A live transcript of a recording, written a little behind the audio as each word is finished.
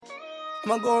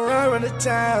I'ma go around the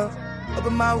town, up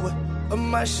in my way, up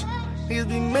in my shit. Niggas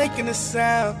be making a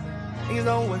sound. Niggas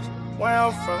don't wish where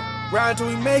I'm from. Ride till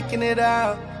we making it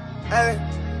out. Hey.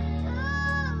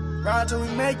 Ride till we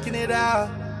making it out.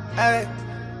 Hey.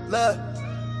 Look.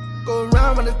 Go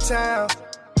around the town,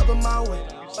 up in my way,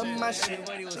 up in my shit.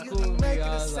 Niggas be making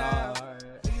a sound.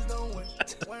 Niggas don't wish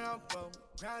where I'm from.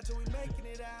 Ride till we making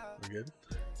it out. We're good?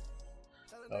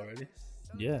 Already?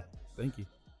 Yeah, thank you.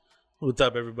 What's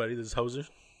up, everybody? This is Hoser,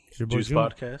 Juice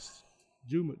Juma. Podcast.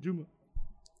 Juma.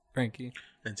 Frankie.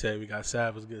 And today we got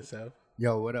Savv. What's good, Savv?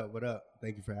 Yo, what up? What up?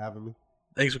 Thank you for having me.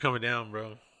 Thanks for coming down,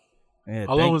 bro. Yeah,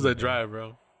 How long was that drive,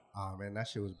 bro? Oh, man, that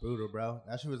shit was brutal, bro.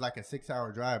 That shit was like a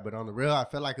 6-hour drive, but on the real, I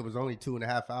felt like it was only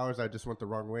 2.5 hours. I just went the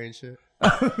wrong way and shit.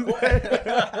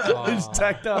 Just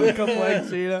tacked on a couple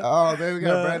extra, you know? Oh, man, we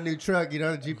got a brand new truck. You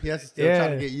know, the GPS is still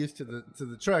trying to get used to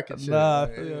the truck and shit. Nah, I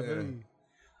feel you.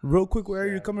 Real quick, where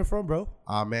are you coming from, bro?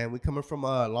 Man, we coming from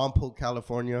Lompoc,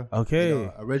 California. Okay. You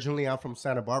know, originally, I'm from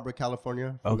Santa Barbara,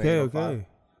 California.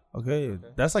 Okay.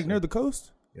 That's like near the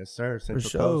coast? Yes, sir. For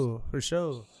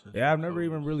sure. Yeah, I've never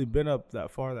even really been up that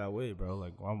far that way, bro.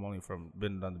 Like, I'm only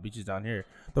been on the beaches down here.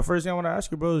 The first thing I want to ask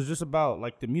you, bro, is just about,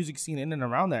 like, the music scene in and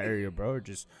around that area, bro. Or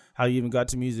just how you even got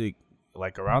to music,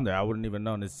 like, around there. I wouldn't even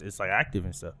know it's like, active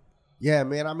and stuff. Yeah,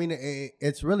 man. I mean,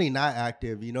 it's really not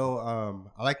active. You know,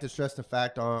 I like to stress the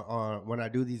fact on when I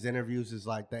do these interviews is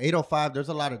like the 805, there's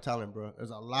a lot of talent, bro.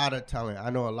 There's a lot of talent. I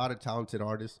know a lot of talented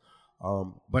artists.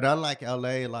 But unlike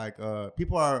LA, like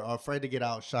people are afraid to get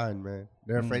outshined, man.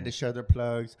 They're afraid to share their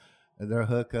plugs, their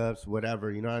hookups,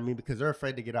 whatever. You know what I mean? Because they're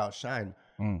afraid to get outshined.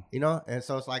 You know, and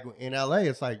so it's like in LA,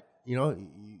 it's like you know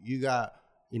you got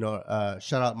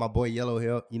shout out my boy Yellow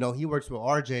Hill. You know he works with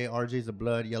RJ. RJ's a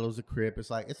Blood, Yellow's a Crip.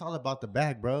 It's like it's all about the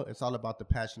bag, bro. It's all about the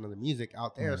passion of the music.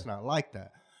 Out there, it's not like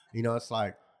that. You know, it's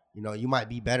like you might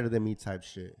be better than me type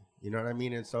shit. You know what I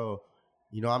mean? And so.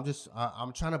 You know, I'm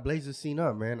trying to blaze the scene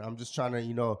up, man. I'm just trying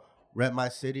to, rep my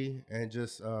city and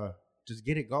just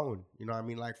get it going. You know what I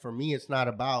mean? Like, for me, it's not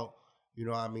about,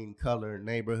 color,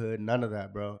 neighborhood, none of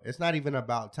that, bro. It's not even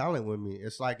about talent with me.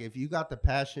 It's like, if you got the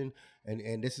passion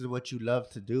and this is what you love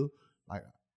to do, like,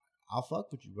 I'll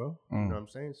fuck with you, bro. You know what I'm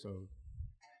saying? So.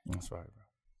 That's right,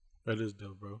 bro. That is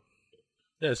dope, bro.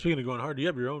 Yeah, speaking of going hard, you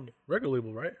have your own record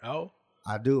label, right? Owl?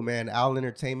 I do, man. Owl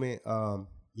Entertainment.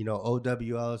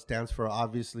 OWL stands for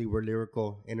obviously we're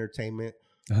lyrical entertainment.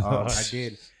 I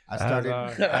started. It's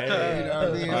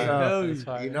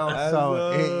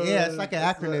like an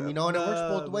acronym, and it works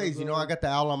both ways. I got the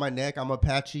owl on my neck. I'm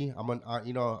Apache.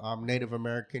 I'm Native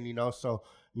American. So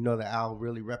the owl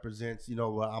really represents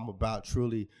what I'm about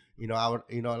truly. A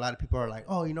lot of people are like,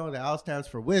 oh, the owl stands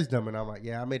for wisdom, and I'm like,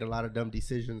 yeah, I made a lot of dumb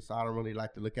decisions, so I don't really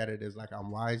like to look at it as like I'm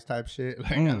wise type shit.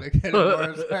 Like I look at it more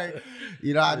as like,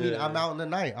 I'm out in the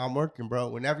night, I'm working, bro.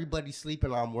 When everybody's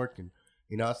sleeping, I'm working.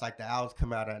 It's like the owls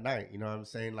come out at night. You know what I'm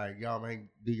saying? Like, y'all might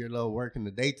do your little work in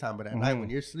the daytime, but at night when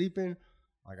you're sleeping,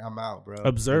 like I'm out, bro.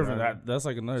 Observing that's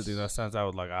like another thing that stands out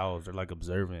with like owls. They're like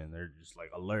observing. They're just like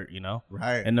alert,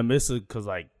 Right. In the midst of, because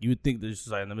like you would think they're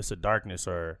just like in the midst of darkness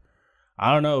or.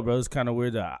 I don't know, bro. It's kind of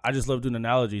weird. I just love doing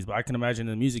analogies, but I can imagine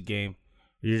in the music game,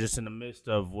 you're just in the midst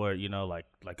of where,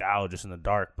 like owl just in the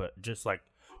dark, but just like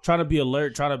trying to be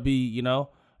alert, trying to be, in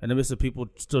the midst of people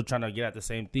still trying to get at the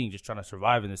same thing, just trying to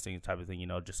survive in this thing type of thing,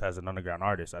 just as an underground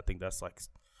artist. I think that's like,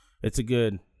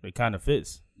 it kind of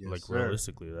fits. Yes, like sir.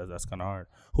 Realistically, that's kind of hard.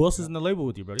 Who else is in the label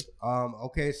with you, buddy?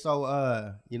 Okay,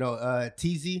 so,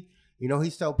 TZ,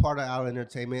 he's still part of Owl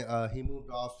Entertainment. He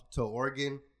moved off to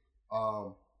Oregon.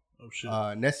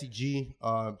 Nessie G,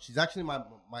 she's actually my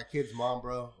kid's mom,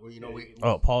 bro. We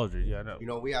apologies. Yeah, I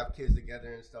know. We have kids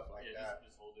together and stuff like that.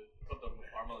 Just hold it. Put the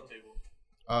arm on the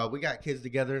table. We got kids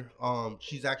together.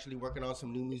 She's actually working on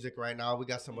some new music right now. We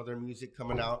got some other music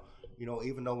coming out.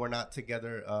 Even though we're not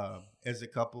together as a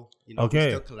couple, we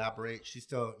still collaborate. She's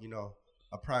still,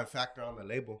 a prime factor on the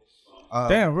label.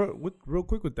 Damn, real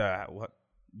quick with that, what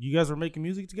you guys were making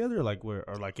music together, like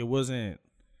it wasn't.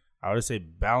 I would say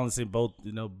balancing both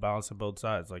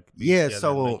sides. Like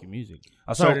so making music.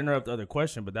 I'm sorry to interrupt the other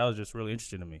question, but that was just really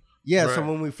interesting to me. Yeah, right. So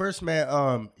when we first met,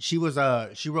 she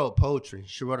wrote poetry.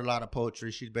 She wrote a lot of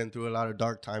poetry. She's been through a lot of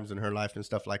dark times in her life and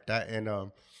stuff like that. And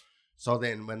so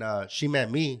then when she met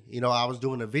me, I was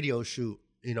doing a video shoot,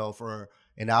 for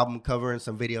an album cover and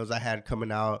some videos I had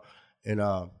coming out, and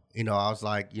I was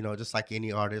like, just like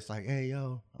any artist, like, hey,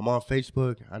 yo, I'm on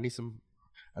Facebook. I need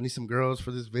some girls for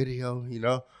this video,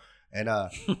 And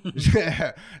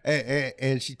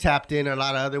and she tapped in. A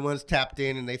lot of other ones tapped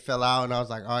in, and they fell out. And I was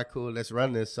like, all right, cool, let's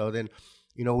run this. So then,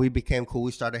 we became cool.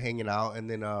 We started hanging out, and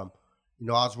then,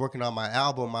 I was working on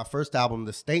my first album,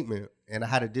 The Statement, and I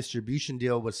had a distribution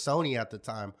deal with Sony at the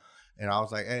time. And I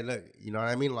was like, hey, look, you know what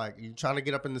I mean? Like, you trying to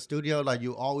get up in the studio? Like,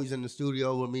 you always in the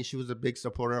studio with me. She was a big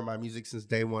supporter of my music since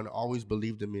day one, always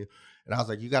believed in me. And I was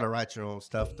like, you got to write your own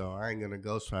stuff, though. I ain't going to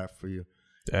ghostwrite for you.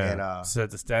 Damn. And,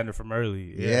 set the standard from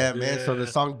early. Yeah, man. So the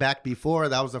song Back Before,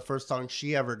 that was the first song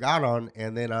she ever got on.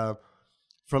 And then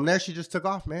from there, she just took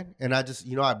off, man. And I just,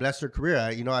 I blessed her career.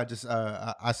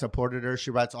 I supported her. She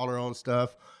writes all her own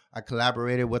stuff. I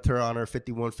collaborated with her on her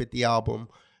 5150 album.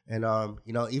 And,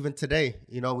 even today,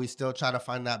 we still try to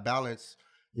find that balance.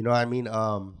 You know what I mean?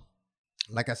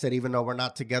 Like I said, even though we're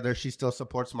not together, she still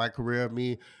supports my career of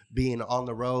me being on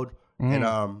the road. And,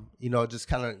 just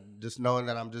kind of just knowing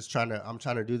that I'm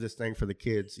trying to do this thing for the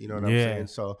kids. You know what I'm saying?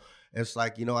 So it's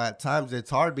like, at times it's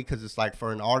hard because it's like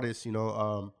for an artist,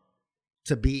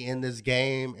 to be in this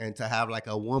game and to have like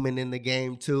a woman in the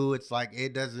game too. It's like,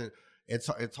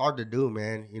 it's hard to do,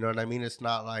 man. You know what I mean? It's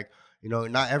not like,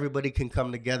 not everybody can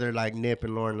come together like Nip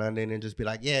and Lauren London and just be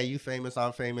like, yeah, you famous,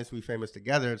 I'm famous, we famous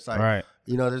together. It's like, right.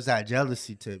 There's that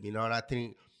jealousy tip, and I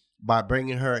think by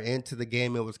bringing her into the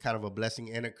game, it was kind of a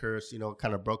blessing and a curse,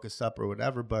 kind of broke us up or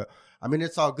whatever. But I mean,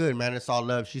 it's all good, man. It's all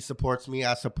love. She supports me.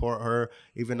 I support her,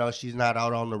 even though she's not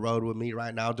out on the road with me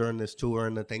right now during this tour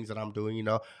and the things that I'm doing,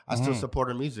 I still support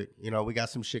her music. We got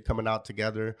some shit coming out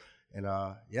together. And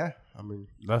yeah, I mean,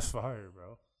 that's fire,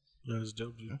 bro. Yeah, that's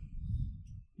dope, dude.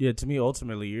 Yeah, to me,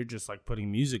 ultimately, you're just like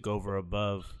putting music over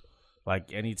above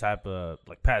like any type of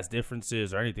like past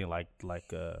differences or anything. Like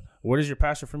where does your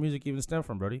passion for music even stem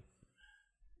from, Brody?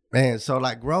 Man, so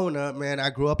like growing up, man, I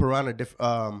grew up around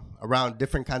around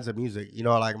different kinds of music.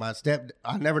 Like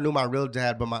I never knew my real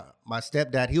dad, but my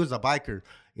stepdad, he was a biker.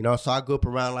 So I grew up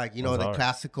around like the hard.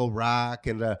 classical rock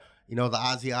and the the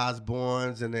Ozzy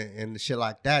Osbournes and the shit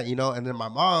like that. And then my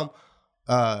mom,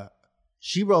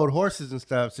 she rode horses and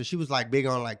stuff, so she was like big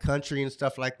on like country and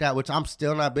stuff like that, which I'm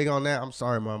still not big on that. I'm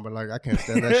sorry, Mom, but like I can't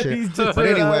stand that shit. But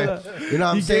anyway, what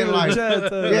I'm saying? Like,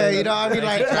 yeah, you know what I mean?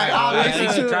 Like I'll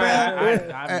listen to it,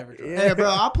 man. I've never tried. Yeah,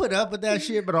 bro, I'll put up with that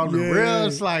shit, but on the real,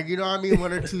 it's like, what I mean?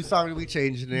 1 or 2 songs we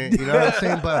changing it, you know what I'm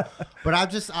saying? But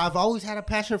I've always had a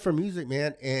passion for music,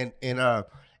 man, and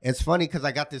it's funny because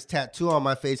I got this tattoo on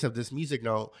my face of this music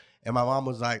note, and my mom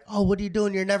was like, "Oh, what are you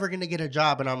doing? You're never gonna get a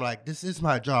job." And I'm like, "This is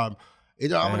my job.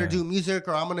 Either I'm going to do music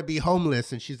or I'm going to be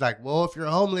homeless." And she's like, "Well, if you're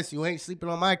homeless, you ain't sleeping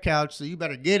on my couch, so you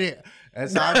better get it." And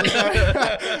so I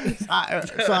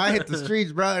hit the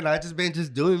streets, bro, and I just been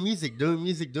doing music.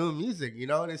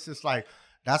 And it's just like,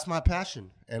 that's my passion.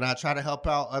 And I try to help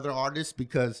out other artists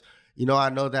because, I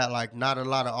know that like not a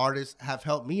lot of artists have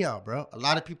helped me out, bro. A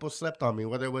lot of people slept on me,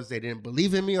 whether it was they didn't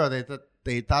believe in me or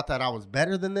they thought that I was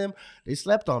better than them. They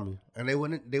slept on me and they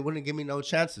wouldn't give me no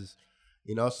chances.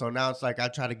 So now it's like I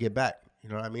try to get back. You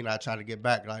know what I mean? I try to get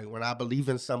back. Like when I believe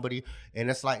in somebody,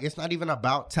 and it's like, it's not even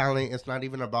about talent. It's not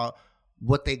even about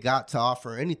what they got to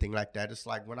offer or anything like that. It's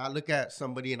like when I look at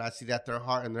somebody and I see that their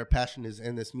heart and their passion is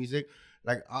in this music,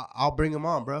 like I'll bring them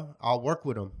on, bro. I'll work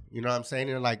with them. You know what I'm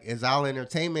saying? And like as Al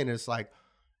Entertainment, it's like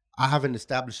I have an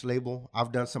established label.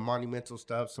 I've done some monumental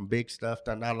stuff, some big stuff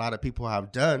that not a lot of people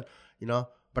have done,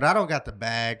 but I don't got the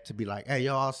bag to be like, hey,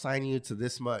 yo, I'll sign you to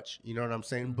this much. You know what I'm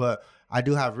saying? But I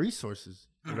do have resources.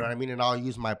 You know what I mean? And I'll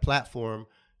use my platform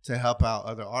to help out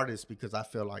other artists because I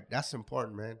feel like that's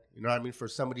important, man. You know what I mean? For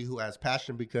somebody who has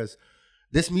passion, because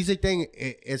this music thing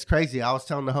is crazy. I was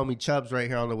telling the homie Chubbs right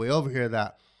here on the way over here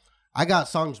that I got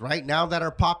songs right now that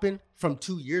are popping from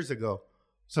 2 years ago.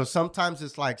 So sometimes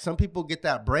it's like some people get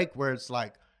that break where it's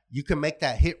like you can make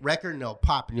that hit record and they'll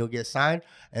pop and you'll get signed.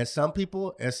 And some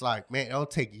people, it's like, man, it'll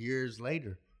take years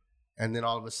later. And then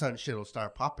all of a sudden shit will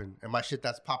start popping. And my shit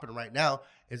that's popping right now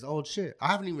is old shit. I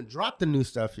haven't even dropped the new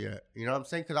stuff yet. You know what I'm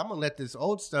saying? Because I'm going to let this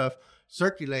old stuff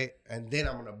circulate and then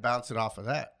I'm going to bounce it off of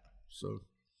that. So.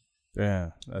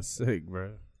 Damn, that's sick,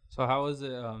 bro. So how was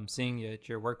it seeing that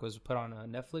your work was put on a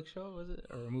Netflix show, was it?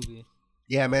 Or a movie?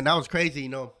 Yeah, man, that was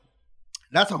crazy.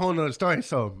 That's a whole nother story.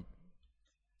 So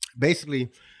basically,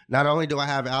 not only do I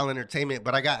have Al Entertainment,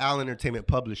 but I got Al Entertainment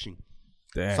Publishing.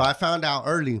 Damn. So I found out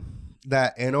early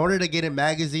that in order to get in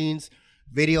magazines,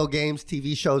 video games,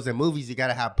 TV shows, and movies, you got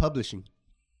to have publishing.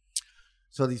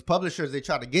 So these publishers, they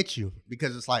try to get you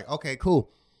because it's like, okay,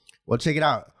 cool. Well, check it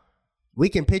out. We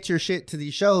can pitch your shit to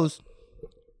these shows,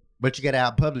 but you got to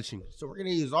have publishing. So we're going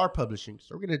to use our publishing.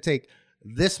 So we're going to take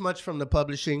this much from the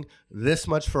publishing, this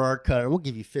much for our cut, and we'll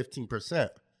give you 15%.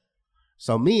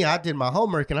 So me, I did my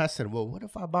homework, and I said, well, what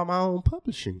if I buy my own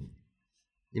publishing?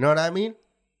 You know what I mean?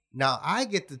 Now I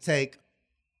get to take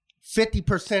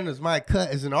 50% is my cut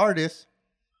as an artist,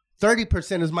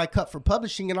 30% is my cut for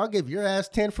publishing, and I'll give your ass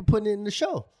 10 for putting it in the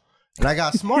show. And I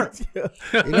got smart. You know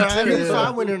what I mean? So I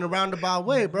went in a roundabout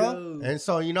way, bro. And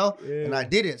so, and I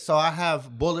did it. So I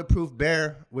have Bulletproof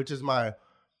Bear, which is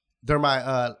they're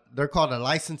called a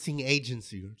licensing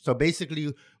agency. So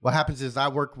basically what happens is I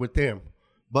work with them.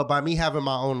 But by me having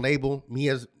my own label,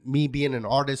 me being an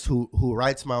artist who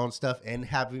writes my own stuff and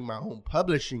having my own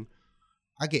publishing,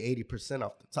 I get 80%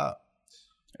 off the top.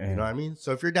 You know what I mean?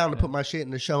 So if you're down to put my shit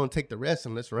in the show and take the rest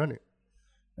and let's run it.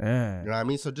 Yeah. You know what I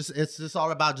mean? So it's just all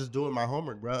about just doing my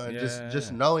homework, bro. And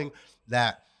just knowing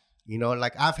that,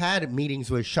 like I've had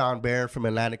meetings with Sean Barron from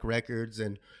Atlantic Records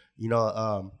and,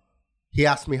 he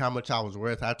asked me how much I was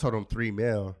worth. I told him $3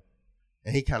 million.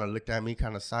 And he kind of looked at me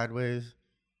kind of sideways.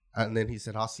 And then he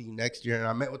said, I'll see you next year. And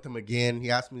I met with him again. He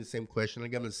asked me the same question. I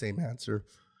gave him the same answer.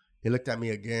 He looked at me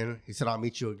again. He said, I'll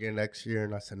meet you again next year.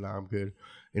 And I said, no, I'm good.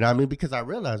 You know what I mean? Because I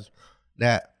realized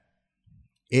that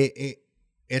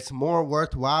it's more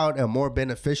worthwhile and more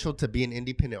beneficial to be an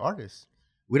independent artist.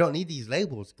 We don't need these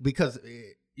labels because,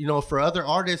 for other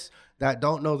artists that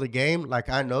don't know the game, like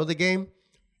I know the game,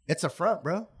 it's a front,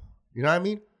 bro. You know what I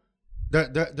mean?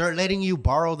 They're letting you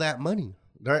borrow that money.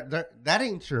 That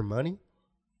ain't your money.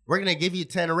 We're going to give you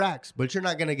 10 racks, but you're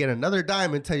not going to get another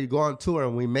dime until you go on tour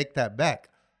and we make that back.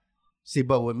 See,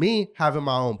 but with me, having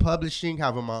my own publishing,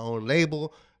 having my own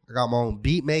label, I got my own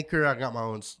beat maker, I got my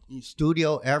own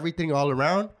studio, everything all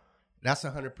around, that's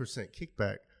 100%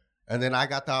 kickback. And then I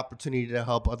got the opportunity to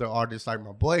help other artists like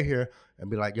my boy here and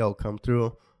be like, yo, come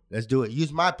through. Let's do it.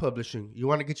 Use my publishing. You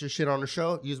want to get your shit on the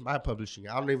show? Use my publishing.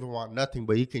 I don't even want nothing,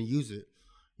 but you can use it.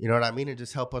 You know what I mean? And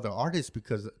just help other artists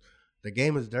because the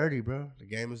game is dirty, bro. The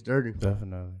game is dirty.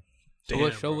 Definitely. So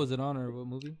what show was it on or what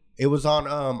movie? It was on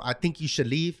I Think You Should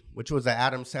Leave, which was an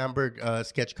Adam Sandberg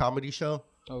sketch comedy show.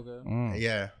 Okay.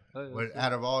 Yeah.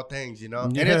 Out of all things, Yeah.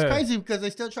 And it's crazy because they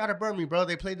still try to burn me, bro.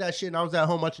 They played that shit and I was at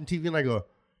home watching TV and I go,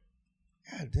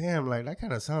 God damn, like that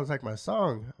kind of sounds like my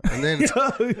song. And then,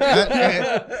 I'm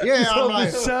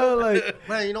like,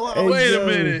 man, you know what? Wait a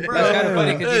minute. Bro. That's kind of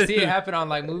funny because you see it happen on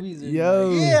like movies. And,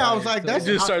 I was like, He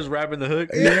just starts rapping the hook.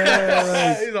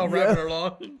 Yeah, He's all rapping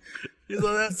along. He's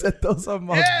on that. Said those are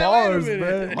my bars,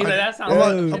 man. He's like, that sounds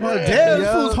I'm like, damn,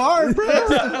 this fool's hard, bro.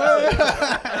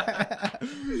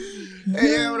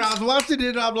 And when I was watching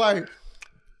it, I'm like,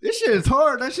 this shit is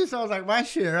hard. That shit sounds like my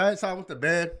shit, right? So I went to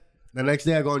bed. The next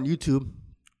day I go on YouTube.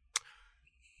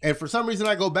 And for some reason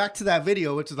I go back to that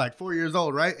video, which is like 4 years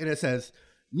old, right? And it says,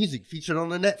 music featured on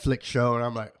the Netflix show. And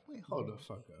I'm like, wait, hold the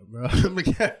fuck up, bro.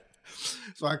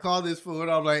 So I called this fool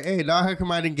and I'm like, hey, dog, how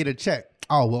come I didn't get a check?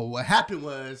 Oh, well, what happened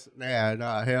was, hell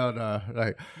no.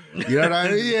 Like, you know what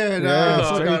I mean? Yeah, nah,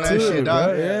 fuck all that shit,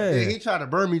 dog. Yeah, he tried to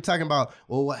burn me talking about,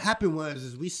 well, what happened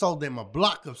was we sold them a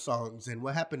block of songs. And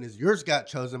what happened is yours got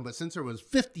chosen. But since there was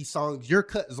 50 songs, your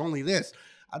cut is only this.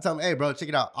 I tell him, hey, bro, check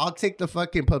it out. I'll take the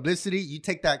fucking publicity. You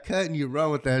take that cut and you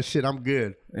run with that shit. I'm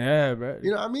good. Yeah, bro.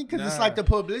 You know what I mean? Because it's like the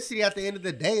publicity at the end of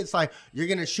the day. It's like, you're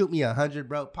going to shoot me 100,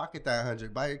 bro. Pocket that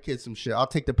 100. Buy your kids some shit. I'll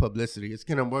take the publicity. It's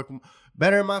going to work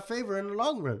better in my favor in the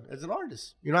long run as an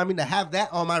artist. You know what I mean? To have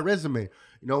that on my resume. You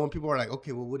know, when people are like,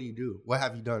 okay, well, what do you do? What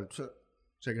have you done?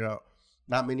 Check it out.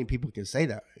 Not many people can say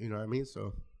that. You know what I mean?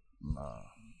 So,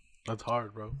 That's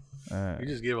hard, bro. You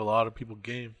just give a lot of people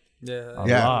game. Yeah. A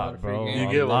lot, bro. You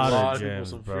give a lot of people gems,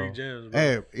 some bro. free gems, bro.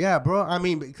 hey, yeah, bro. I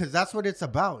mean, because that's what it's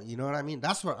about. You know what I mean?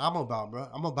 That's what I'm about, bro.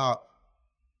 I'm about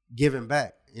giving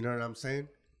back. You know what I'm saying?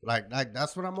 Like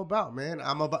that's what I'm about, man.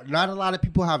 I'm about. Not a lot of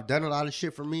people have done a lot of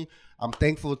shit for me. I'm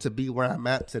thankful to be where I'm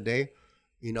at today.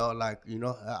 You know,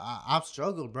 I've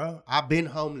struggled, bro. I've been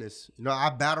homeless. You know,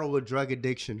 I battle with drug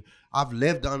addiction. I've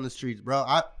lived on the streets, bro.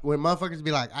 When motherfuckers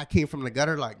be like, I came from the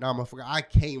gutter, like, nah, motherfucker, I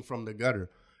came from the gutter.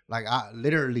 Like, I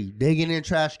literally digging in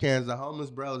trash cans, the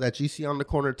homeless bro that you see on the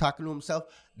corner talking to himself,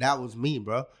 that was me,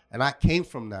 bro. And I came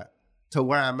from that to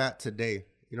where I'm at today.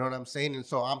 You know what I'm saying? And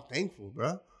so I'm thankful,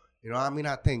 bro. You know what I mean?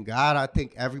 I thank God. I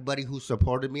thank everybody who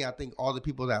supported me. I think all the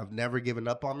people that have never given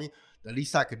up on me. The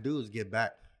least I could do is give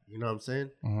back. You know what I'm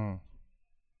saying? Mm-hmm.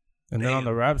 And then on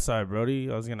the rap side,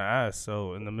 Brody, I was going to ask,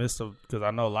 so in the midst of, because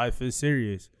I know life is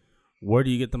serious, where do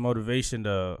you get the motivation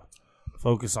to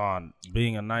focus on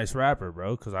being a nice rapper,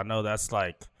 bro? Because I know that's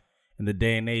like in the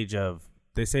day and age of,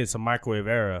 they say it's a microwave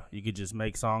era. You could just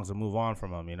make songs and move on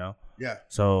from them, you know? Yeah.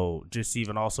 So just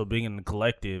even also being in the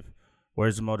collective,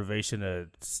 where's the motivation to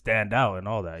stand out and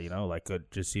all that, you know? Like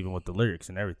just even with the lyrics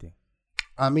and everything.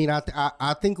 I mean,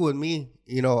 I think with me,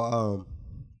 you know,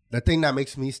 the thing that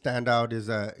makes me stand out is,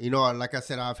 you know, like I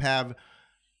said,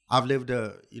 I've lived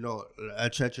a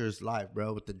treacherous life,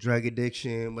 bro, with the drug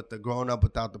addiction, with the growing up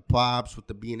without the pops, with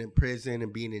the being in prison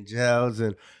and being in jails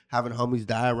and having homies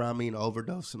die around me and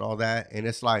overdose and all that. And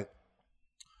it's like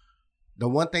the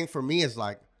one thing for me is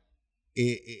like,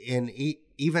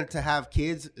 even to have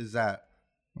kids is that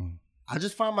I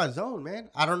just find my zone, man.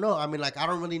 I don't know. I mean, like, I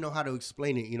don't really know how to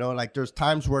explain it. You know, like there's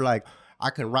times where like I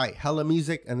can write hella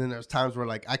music, and then there's times where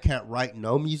like I can't write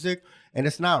no music, and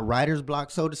it's not writer's block,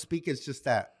 so to speak. It's just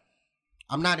that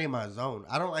I'm not in my zone.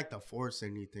 I don't like to force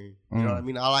anything. You know what I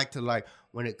mean? I like to like,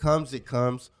 when it comes, it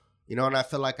comes. You know, and I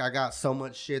feel like I got so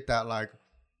much shit that like,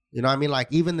 you know what I mean? Like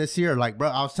even this year, like, bro,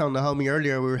 I was telling the homie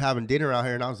earlier, we were having dinner out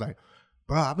here, and I was like,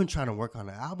 bro, I've been trying to work on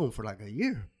an album for like a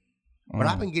year. But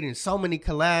I've been getting so many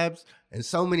collabs and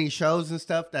so many shows and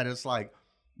stuff that it's like,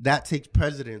 that takes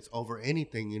precedence over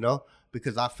anything, you know?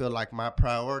 Because I feel like my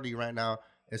priority right now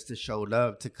is to show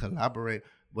love, to collaborate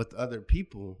with other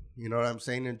people, you know what I'm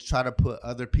saying? And try to put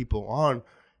other people on.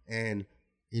 And,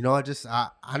 you know,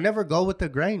 I never go with the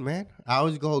grain, man. I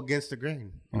always go against the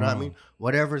grain, you know what I mean?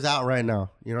 Whatever's out right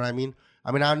now, you know what I mean?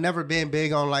 I mean, I've never been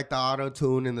big on like the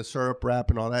auto-tune and the syrup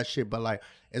rap and all that shit. But like,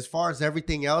 as far as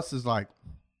everything else is like,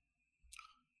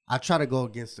 I try to go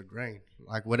against the grain.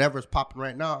 Like whatever's popping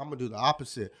right now, I'm going to do the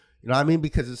opposite. You know what I mean?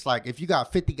 Because it's like, if you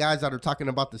got 50 guys that are talking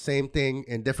about the same thing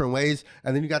in different ways,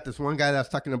 and then you got this one guy that's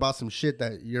talking about some shit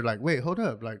that you're like, wait, hold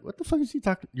up. Like, what the fuck is he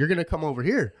talking? You're going to come over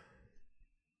here.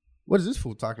 What is this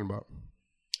fool talking about?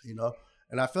 You know?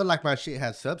 And I feel like my shit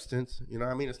has substance. You know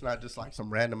what I mean? It's not just like some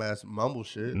random ass mumble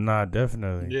shit. Nah,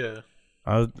 definitely. Yeah.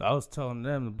 I was telling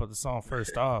them about the song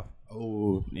First Off.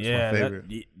 Oh, yeah, my favorite.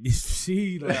 You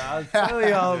see, like, I was telling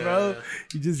y'all, bro,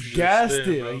 you just gassed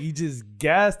it. Like, you just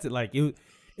gassed it. Like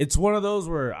it's one of those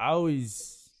where I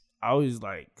always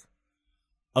like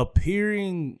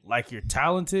appearing like you're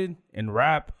talented and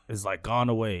rap is like gone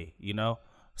away. You know,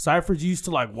 Cyphers used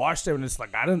to like watch them and it's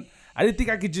like I didn't think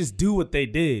I could just do what they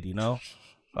did. You know.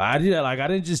 I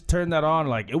didn't just turn that on.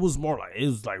 Like, it was more like, it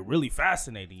was like really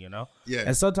fascinating, you know? Yeah.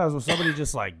 And sometimes when somebody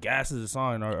just like gasses a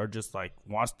song or just like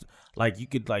wants to, like, you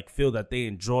could like feel that they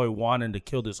enjoy wanting to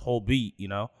kill this whole beat, you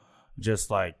know?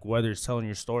 Just like whether it's telling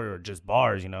your story or just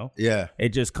bars, you know? Yeah.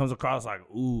 It just comes across like,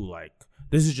 ooh, like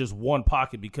this is just one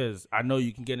pocket, because I know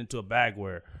you can get into a bag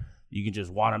where you can just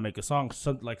want to make a song,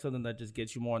 something that just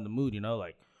gets you more in the mood, you know?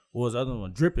 Like, what was the other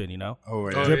one? Dripping, you know? Oh,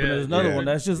 right. Dripping is another one.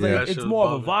 That's just like, it's more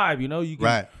of a vibe, you know? You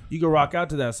can rock out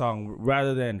to that song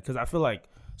rather than, because I feel like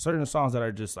certain songs that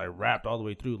are just like rapped all the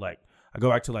way through, like I go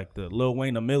back to like the Lil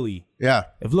Wayne a Millie. Yeah.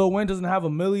 If Lil Wayne doesn't have a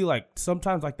Millie, like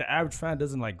sometimes like the average fan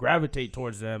doesn't like gravitate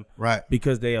towards them. Right.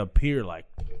 Because they appear like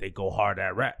they go hard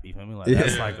at rap. You feel me? Like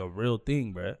that's like a real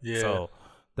thing, bro. Yeah.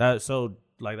 So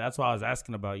like that's why I was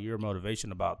asking about your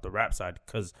motivation about the rap side,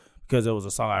 because it was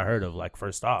a song I heard of like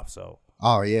First Off, so.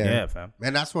 Oh yeah, yeah, fam.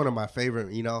 Man, that's one of my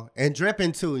favorite, you know, and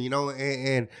dripping too, you know,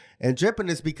 and dripping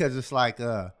is because it's like,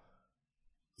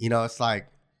 you know, it's like,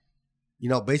 you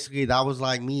know, basically that was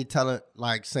like me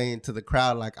saying to the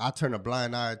crowd, like I turn a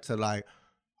blind eye to like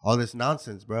all this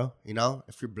nonsense, bro. You know,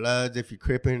 if you're Bloods, if you're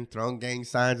Crippin', throwing gang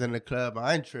signs in the club,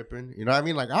 I ain't tripping. You know what I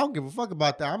mean? Like I don't give a fuck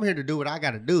about that. I'm here to do what I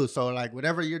got to do. So like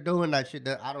whatever you're doing, that shit,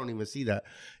 I don't even see that.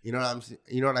 You know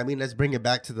what I mean? Let's bring it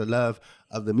back to the love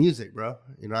of the music, bro.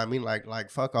 You know what I mean? Like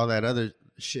fuck all that other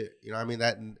shit. You know what I mean?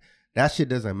 That shit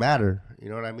doesn't matter. You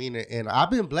know what I mean? And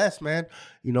I've been blessed, man.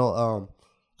 You know,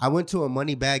 I went to a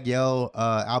Moneybagg Yo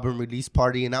album release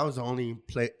party, and that was the only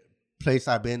place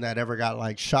I've been that ever got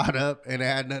like shot up and it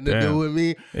had nothing to do with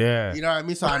me. Yeah. You know what I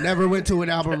mean? So I never went to an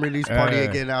album release party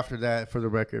again after that, for the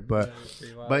record. But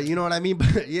you know what I mean?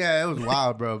 But yeah, it was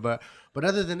wild, bro. But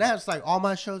other than that, it's like all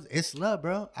my shows, it's love,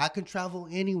 bro. I can travel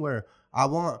anywhere I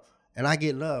want and I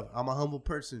get love. I'm a humble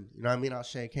person. You know what I mean? I'll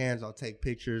shake hands, I'll take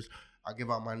pictures, I'll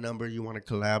give out my number. You want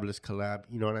to collab, let's collab.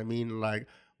 You know what I mean? Like,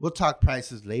 we'll talk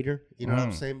prices later, you know what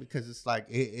I'm saying? Because it's like,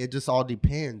 it just all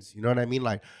depends, you know what I mean?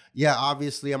 Like, yeah,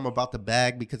 obviously I'm about the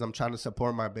bag because I'm trying to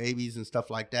support my babies and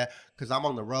stuff like that, because I'm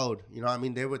on the road, you know what I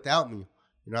mean? They're without me,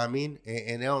 you know what I mean?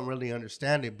 And they don't really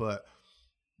understand it, but,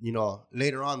 you know,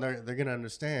 later on they're going to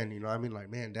understand, you know what I mean? Like,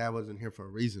 man, Dad wasn't here for a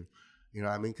reason. You know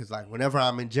what I mean? Because, like, whenever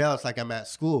I'm in jail, it's like I'm at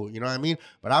school. You know what I mean?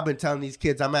 But I've been telling these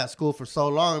kids I'm at school for so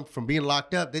long from being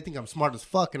locked up, they think I'm smart as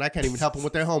fuck, and I can't even help them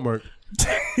with their homework.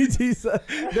 He's like,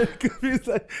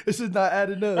 this is not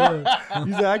adding up.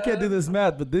 He said, I can't do this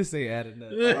math, but this ain't adding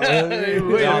up.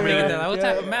 What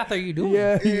type of math are you doing?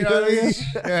 Yeah, you know what I mean?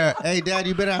 Yeah. Hey, Dad,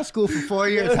 you been out of school for 4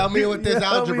 years. Help me with this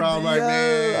algebra. I'm like,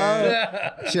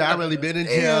 man. Shit, I really been in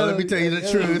jail. Let me tell you the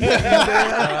truth.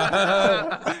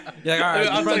 You're like, all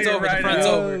right, front's over. The front's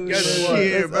over.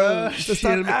 Shit, bro. Just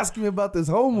stop asking me about this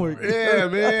homework. Yeah,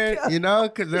 man. You know,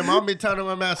 because their mom been telling them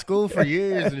I'm at school for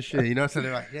years and shit. You know, so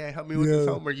they're like, yeah, help me with this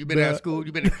homework. You been at school.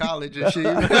 You been in college and shit.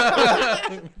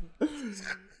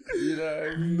 You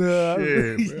know,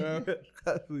 shit,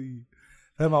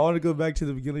 bro. I want to go back to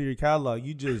the beginning of your catalog.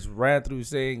 You just ran through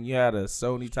saying you had a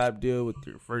Sony type deal with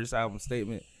your first album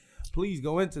Statement. Please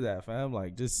go into that, fam.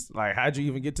 Like, just like, how'd you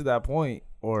even get to that point?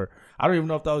 Or I don't even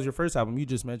know if that was your first album. You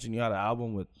just mentioned you had an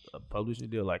album with a publishing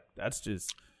deal. Like, that's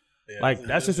just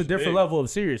that's just a different level of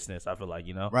seriousness. I feel like,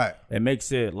 you know, right? It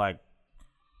makes it like,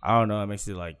 I don't know. It makes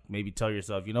it like maybe tell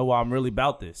yourself, you know what, I'm really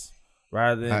about this,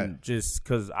 rather than just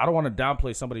because I don't want to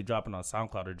downplay somebody dropping on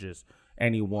SoundCloud or just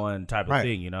any one type of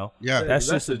thing, you know. Yeah, that's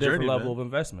just a different journey, level of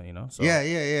investment, you know. So.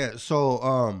 Yeah.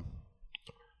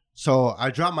 So I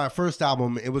dropped my first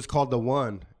album. It was called The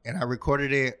One, and I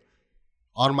recorded it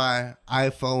on my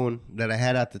iPhone that I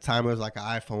had at the time. It was like an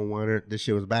iPhone 1. This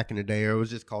shit was back in the day. Or it was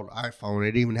just called iPhone. It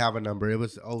didn't even have a number. It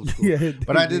was old school.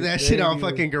 But I did that shit on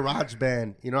fucking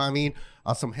GarageBand. You know what I mean?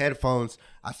 On some headphones.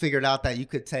 I figured out that you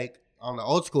could take, on the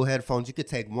old school headphones, you could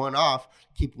take one off,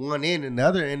 keep one in, and the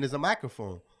other end is a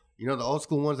microphone. You know, the old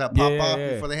school ones that pop off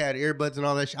before they had earbuds and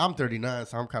all that shit. I'm 39,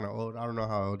 so I'm kind of old. I don't know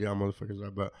how old y'all motherfuckers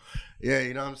are, but yeah,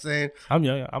 you know what I'm saying? I'm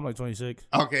young. I'm like 26.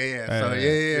 Okay, yeah. So,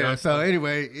 yeah. So,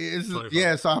 anyway,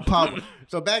 so I pop.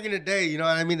 So, back in the day, you know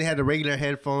what I mean? They had the regular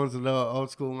headphones and the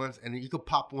old school ones, and you could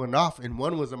pop one off, and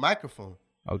one was a microphone.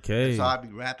 Okay. And so, I'd be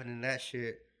rapping in that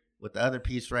shit with the other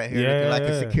piece right here, looking like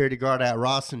a security guard at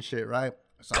Ross and shit, right?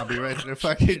 So I'll be ready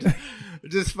to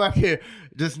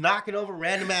just knocking over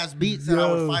random ass beats that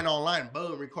I would find online.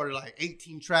 Boom, recorded like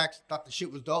 18 tracks. Thought the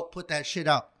shit was dope. Put that shit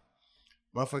out.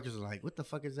 Motherfuckers were like, "What the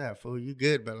fuck is that, fool? You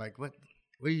good?" But like, what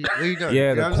are you doing? Yeah,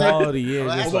 you know the quality is.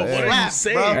 Like, what are you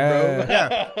saying, bro?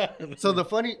 Yeah. So the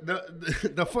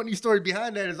funny story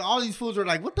behind that is all these fools are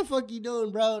like, "What the fuck you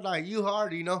doing, bro? Like, you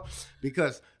hard, you know?"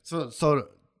 Because so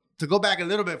to go back a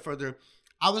little bit further.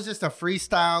 I was just a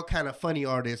freestyle kind of funny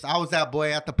artist. I was that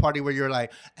boy at the party where you're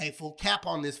like, "Hey, fool, cap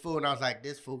on this fool," and I was like,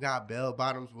 "This fool got bell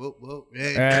bottoms, whoop whoop." Yeah.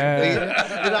 You know what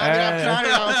I mean? I'm trying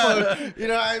it on folks. You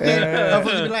know what I mean? I'm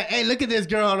supposed to be like, "Hey, look at this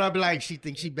girl," and I'll be like, "She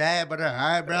thinks she bad, but her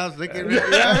eyebrows looking." You know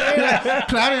what I mean? Like,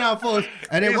 clowning on folks.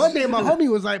 And then one day my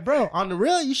homie was like, "Bro, on the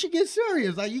real, you should get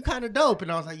serious. Like, you kind of dope."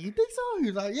 And I was like, "You think so?" He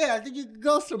was like, "Yeah, I think you could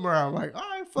go somewhere." I'm like, "All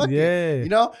right, fuck it." You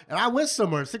know? And I went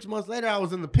somewhere. 6 months later, I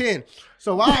was in the pen.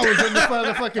 So while I was in the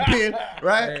motherfucking pen,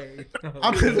 right?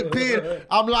 I'm in the pen.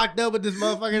 I'm locked up with this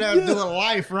motherfucker that was doing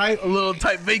life, right? A little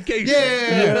type vacation.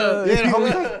 Yeah. The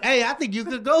homie like, "Hey, I think you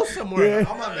could go somewhere."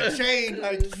 I'm on the chain.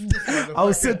 Like, I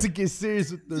was set to get serious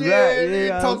with the rap.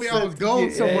 Yeah, he told me I was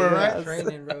going somewhere, right?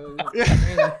 Training, bro.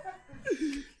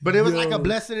 But it was like a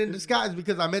blessing in disguise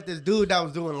because I met this dude that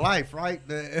was doing life, right?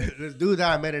 This dude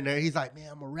that I met in there, he's like,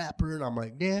 "Man, I'm a rapper." And I'm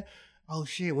like, "Yeah." "Oh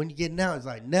shit, when you getting out?" He's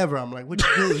like, "Never." I'm like, "What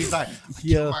you do?" He's like, "I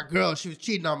killed my girl. She was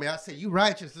cheating on me." I said, "You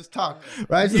righteous? Let's talk."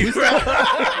 Right?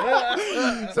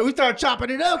 So we started chopping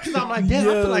it up because I'm like, damn,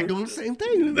 I feel like doing the same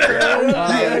thing.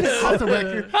 Off the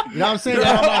record. You know what I'm saying?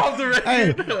 Off the record. Hey,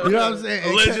 you know what I'm saying? Hey,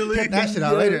 Allegedly. cut that shit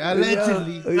out later.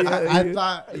 Allegedly. I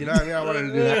thought, you know what I mean? I wanted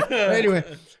to do that. But anyway.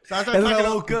 So I started talking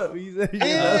woke up.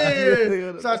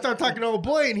 So I started talking to old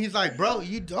boy, and he's like, "Bro,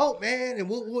 you dope, man." And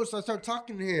so I started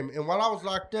talking to him. And while I was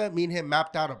locked up, me and him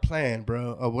mapped out a plan,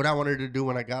 bro, of what I wanted to do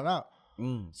when I got out.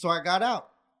 So I got out.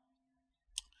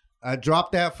 I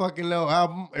dropped that fucking little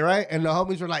album, right? And the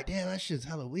homies were like, "Damn, that shit's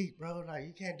hella weak, bro. Like,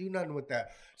 you can't do nothing with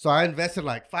that." So I invested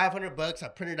like $500. I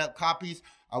printed up copies.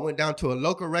 I went down to a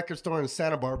local record store in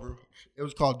Santa Barbara. It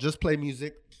was called Just Play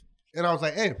Music. And I was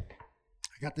like, "Hey,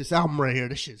 I got this album right here.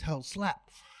 This shit's hell slap,"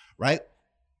 right?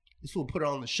 This fool put it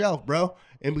on the shelf, bro.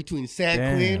 In between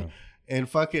San Quinn and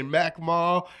fucking Mac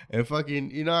Mall and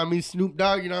fucking, you know what I mean, Snoop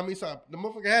Dogg, you know what I mean? So the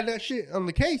motherfucker had that shit on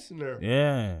the case in there.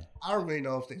 Yeah. I don't really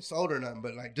know if they sold or nothing,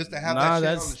 but like just to have that shit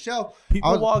on the shelf.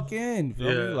 People walk in, feel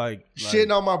me? Like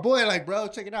shitting on my boy, like, "Bro,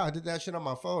 check it out. I did that shit on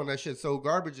my phone. That shit's so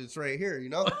garbage. It's right here, you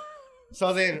know?"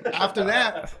 So then after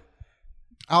that,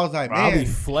 I was like, "Man, "Man, I'll be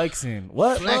flexing."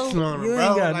 What? Flexing on him, You bro.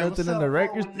 ain't got like, nothing in the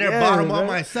records. They're bottom on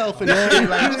myself and shit.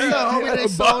 Like, "What's up, homie? They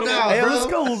sold out, Hey, bro." let's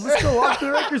go off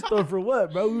the record store for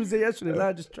what, bro? We was there yesterday,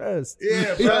 not just trust.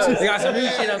 Yeah, bro. They got some new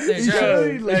shit up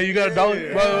there, bro. Hey, you got a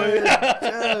dollar,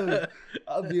 bro?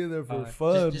 I'll be in there for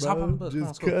fun, just bro. hop on the bus. Come on,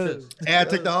 Just let's go. cuz. And I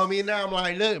took the homie in there. I'm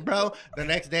like, "Look, bro." The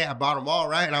next day, I bought them all,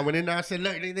 right? And I went in there. I said,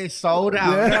 "Look, they sold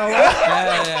out." Yeah. You know what?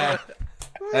 Yeah.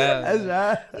 That's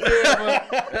right.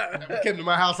 I came to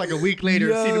my house like a week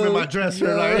later, seen them in my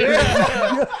dresser. Like,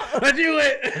 I knew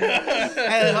it.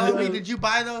 "Hey, homie, did you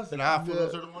buy those?" And I feel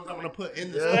those are the ones I'm gonna put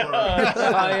in the store.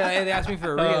 Oh yeah, they asked me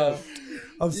for a Rio.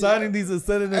 I'm signing these and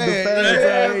sending them to Hey, fans.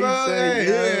 yeah, Hey, bro, say,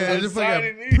 yeah, just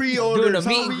fucking pre-orders, Doing a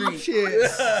meet and homie, greet.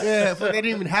 shit. Yeah, but they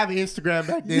didn't even have Instagram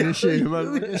back then and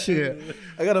shit. Shit.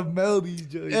 I gotta mail these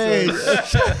joints. Hey,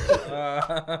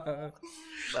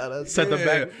 Set them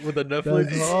back with a Netflix.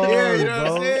 That's hard, Yeah, you know what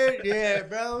bro. I'm saying? Yeah,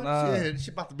 bro. Nah. Shit,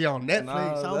 she about to be on Netflix.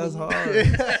 Nah, I that's was-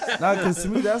 hard. Nah, because to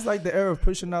me, that's like the era of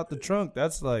pushing out the trunk.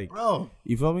 That's like, Bro,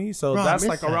 you feel me? So Bro, I that's miss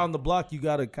like that. around the block. You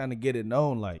gotta kind of get it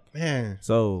known, like. man.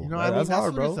 So You know what I mean? that's That's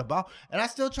hard, what it's bro. about. And I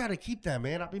still try to keep that,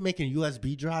 man. I be making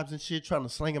USB drives and shit, trying to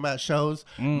sling them at shows.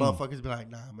 Motherfuckers be like,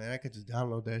 nah, man, I could just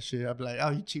download that shit. I be like, oh,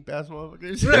 you cheap ass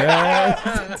motherfuckers.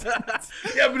 Yeah.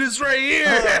 Yeah, but it's right here.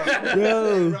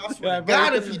 Yo, I swear to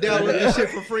God, if you download this shit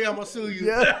for free, I'm gonna sue you.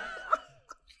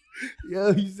 yo,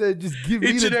 you said just give me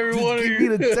Each and every one of give you.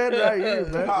 me the 10 right here,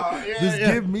 man. Just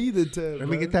yeah. give me the 10. Let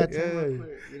me get that 10 real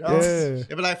quick, you know? Yeah.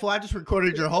 They be like, fool, I just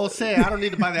recorded your whole set. I don't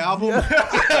need to buy the album.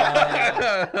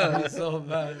 It's so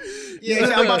bad. Yeah,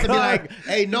 so I'm about to be like,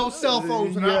 hey, no cell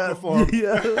phones when I perform.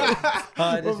 Yeah.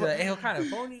 Just like, hey, what kind of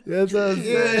phony? That's what I'm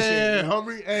saying. Yeah,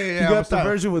 homie. Hey, You got the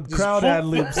version with crowd ad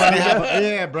libs.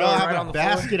 Yeah, bro. I Right have on a the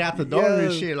floor. basket out the door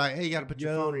and Yeah. shit. Like, hey, you gotta put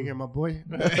your phone in here, my boy.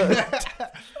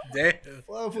 Damn.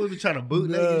 Well, fools be trying to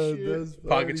bootleg and shit. That's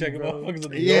Pocket funny, checking bro. motherfuckers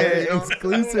in the Yeah, yard. you know?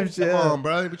 Exclusive shit. Come on,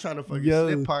 bro. They be trying to fucking Yo.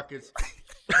 slip pockets.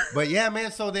 But yeah,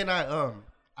 man. So then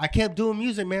I kept doing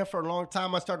music, man, for a long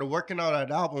time. I started working on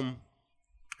that album,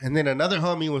 and then another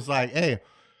homie was like, "Hey,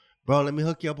 bro, let me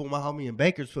hook you up with my homie in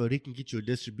Bakersfield. He can get you a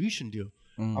distribution deal."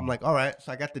 I'm like, "All right."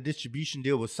 So I got the distribution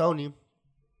deal with Sony.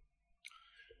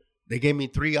 They gave me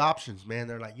 3 options, man.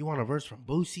 They're like, "You want a verse from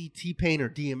Boosie, T-Pain, or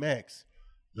DMX?"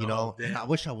 You know, and I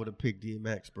wish I would have picked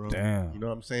DMX, bro. Damn. You know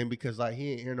what I'm saying? Because like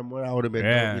he ain't here no more. I would have been,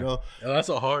 Yeah. dope, you know, Yo, that's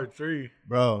a hard 3.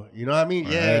 bro. You know what I mean?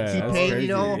 Yeah, that's T-Pain, crazy. you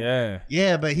know. Yeah.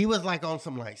 Yeah, but he was like on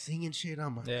some like singing shit.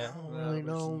 I'm like, Yeah. I don't really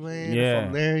know, man. Yeah.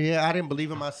 From there, yeah, I didn't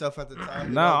believe in myself at the time.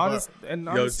 you Nah, know, but-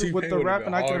 honestly, with T-Pain the would've rapping,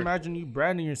 been I can hard. imagine you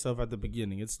branding yourself at the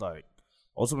beginning. It's like,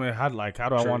 ultimately, how do I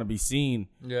True. want to be seen?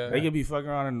 Yeah. They could be fucking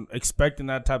around and expecting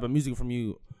that type of music from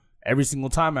you every single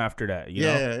time after that. You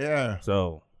know? yeah.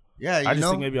 So Yeah, you I just know?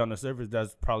 think maybe on the surface,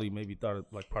 that's probably maybe thought of,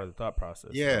 like part of the thought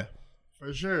process. Yeah,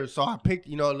 for sure. So I picked,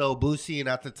 you know, a little Boosie, and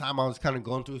at the time I was kind of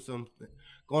going through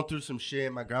some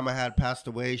shit. My grandma had passed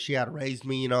away. She had raised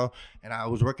me, you know, and I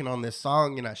was working on this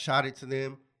song, and I shot it to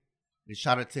them. They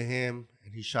shot it to him,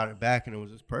 and he shot it back, and it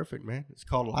was just perfect, man. It's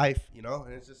called Life, you know,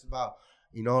 and it's just about,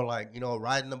 you know, like, you know,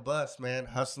 riding the bus, man,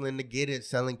 hustling to get it,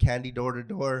 selling candy door to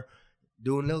door,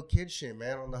 doing little kid shit,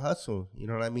 man, on the hustle. You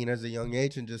know what I mean? As a young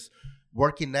age, and just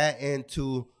working that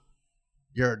into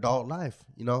your adult life.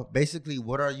 You know, basically,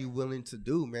 what are you willing to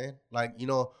do, man? Like, you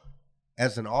know,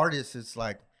 as an artist, it's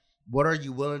like, what are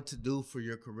you willing to do for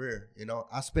your career? You know,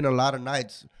 I spend a lot of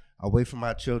nights away from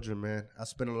my children, man. I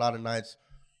spend a lot of nights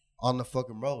on the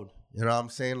fucking road. You know what I'm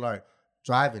saying? Like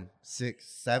driving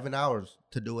 6-7 hours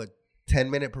to do a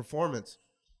 10-minute performance.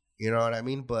 You know what I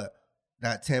mean? But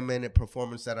that 10-minute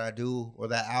performance that I do, or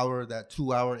that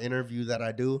 2-hour interview that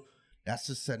I do, that's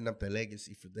just setting up the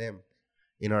legacy for them.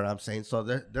 You know what I'm saying? So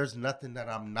there's nothing that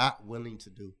I'm not willing to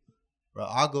do. Bro,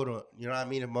 I'll go to, you know what I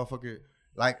mean? A motherfucker,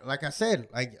 like I said,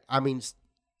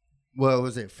 what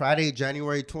was it? Friday,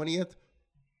 January 20th?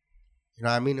 You know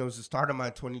what I mean? It was the start of my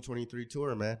 2023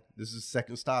 tour, man. This is the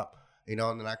second stop. You know,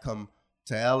 and then I come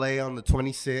to LA on the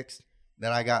 26th.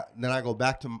 Then I go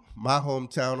back to my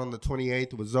hometown on the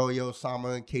 28th with Zoe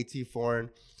Osama and KT Foreign.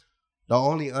 The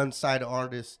only unsigned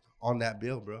artist on that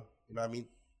bill, bro. You know what I mean?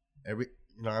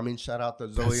 You know what I mean? Shout out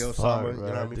to Zoe That's Osama. fire, you know bro.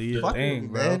 what I Do mean? your Fuck with thing, me,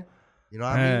 bro. man. You know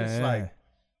what I mean? Yeah, It's yeah.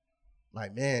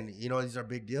 like, man, you know, these are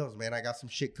big deals, man. I got some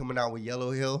shit coming out with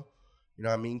Yellow Hill, you know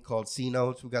what I mean, called C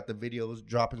Notes. We got the videos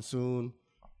dropping soon.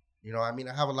 You know what I mean?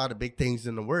 I have a lot of big things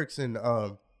in the works, and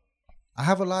I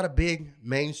have a lot of big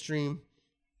mainstream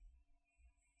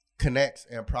connects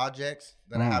and projects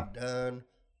that I have done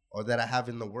or that I have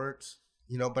in the works,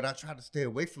 you know, but I try to stay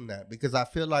away from that because I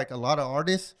feel like a lot of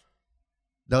artists,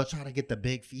 they'll try to get the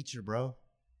big feature, bro,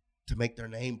 to make their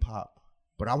name pop.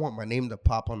 But I want my name to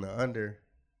pop on the under,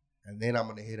 and then I'm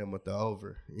going to hit them with the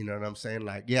over. You know what I'm saying?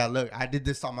 Like, yeah, look, I did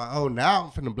this on my own. Now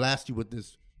I'm finna blast you with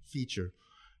this feature.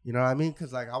 You know what I mean?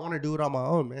 Because, like, I want to do it on my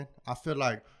own, man. I feel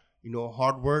like, you know,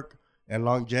 hard work and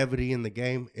longevity in the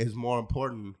game is more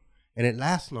important, and it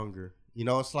lasts longer. You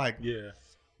know, it's like Yeah.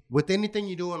 with anything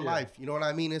you do in life, you know what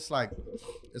I mean? It's like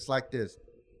this.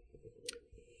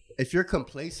 If you're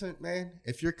complacent, man,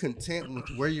 if you're content with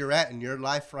where you're at in your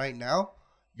life right now,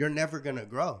 you're never going to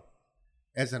grow.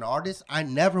 As an artist, I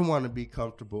never want to be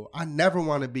comfortable. I never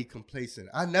want to be complacent.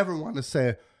 I never want to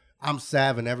say I'm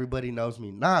Savv and everybody knows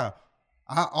me. Nah,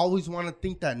 I always want to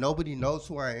think that nobody knows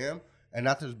who I am and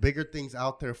that there's bigger things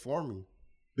out there for me.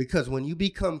 Because when you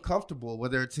become comfortable,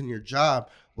 whether it's in your job,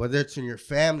 whether it's in your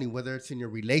family, whether it's in your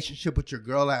relationship with your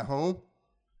girl at home,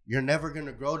 you're never going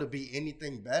to grow to be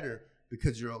anything better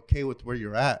because you're okay with where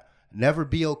you're at. Never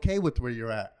be okay with where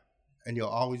you're at, and you'll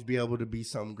always be able to be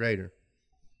something greater.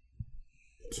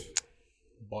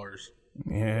 Bars.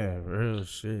 Yeah, real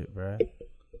shit, bro.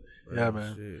 Yeah,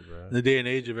 man. Shit, bro. In the day and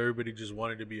age of everybody just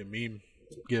wanting to be a meme,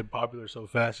 get popular so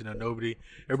fast,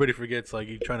 everybody forgets like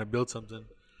you're trying to build something.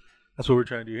 That's what we're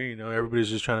trying to do here, Everybody's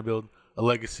just trying to build a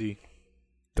legacy.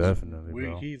 Definitely,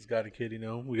 bro. He's got a kid,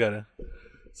 we gotta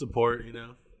support,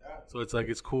 So it's like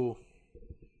it's cool.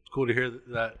 It's cool to hear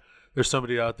that there's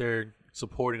somebody out there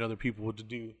supporting other people to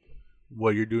do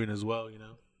what you're doing as well, Yeah,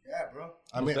 bro.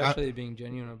 Especially being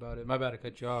genuine about it. My bad to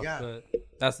cut you off, but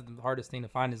that's the hardest thing to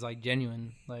find is like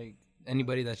genuine, like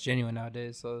anybody that's genuine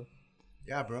nowadays. So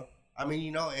yeah, bro.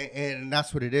 And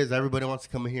that's what it is. Everybody wants to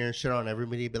come in here and shit on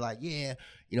everybody. Be like, yeah,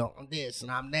 I'm this and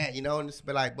I'm that, and it's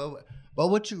be like, but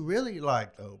what you really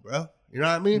like though, bro? You know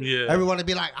what I mean? Yeah. Everyone to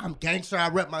be like, I'm gangster. I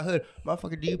rep my hood,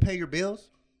 motherfucker. Do you pay your bills?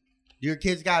 Do your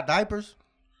kids got diapers?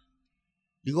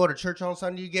 You go to church on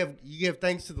Sunday. You give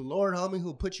thanks to the Lord, homie,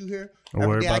 who put you here.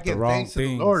 Every day I give thanks to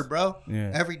the Lord, bro.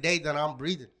 Yeah. Every day that I'm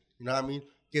breathing, you know what I mean.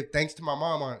 Give thanks to my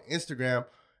mom on Instagram.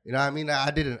 You know what I mean. I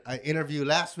did an interview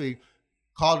last week.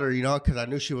 Called her, because I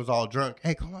knew she was all drunk.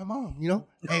 Hey, call my mom,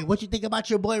 Hey, what you think about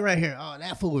your boy right here? Oh,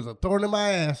 that fool was a thorn in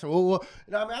my ass. Well,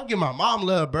 I'm giving my mom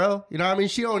love, bro. You know what I mean?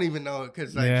 She don't even know it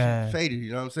because she's faded,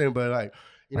 you know what I'm saying? But like,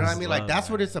 you know what I mean? Like, that's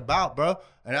what it's about, bro.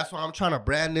 And that's why I'm trying to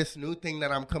brand this new thing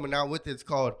that I'm coming out with. It's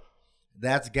called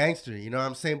That's Gangster, you know what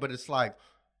I'm saying? But it's like,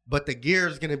 but the gear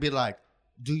is going to be like,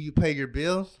 do you pay your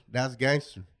bills? That's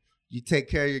gangster. You take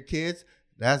care of your kids?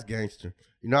 That's gangster.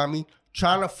 You know what I mean?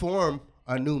 Trying to form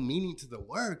a new meaning to the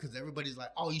word because everybody's like,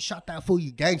 oh, you shot that fool,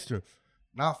 you gangster.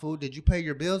 Nah, fool, did you pay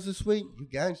your bills this week? You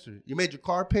gangster. You made your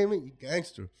car payment? You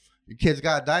gangster. Your kids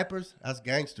got diapers? That's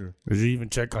gangster. Did you even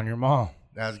check on your mom?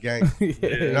 That's gangster. Yeah.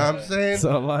 You know what I'm saying?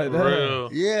 Something like that.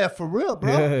 Real. Yeah, for real,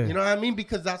 bro. Yeah. You know what I mean?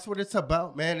 Because that's what it's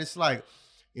about, man. It's like,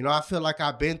 I feel like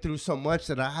I've been through so much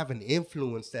that I have an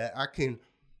influence that I can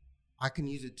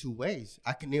use it two ways.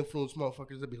 I can influence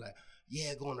motherfuckers to be like,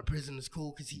 yeah, going to prison is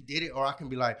cool because he did it. Or I can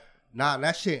be like, nah,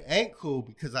 that shit ain't cool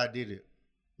because I did it.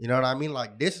 You know what I mean?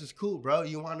 Like, this is cool, bro.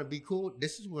 You want to be cool?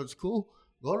 This is what's cool.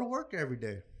 Go to work every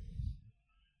day.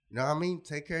 You know what I mean?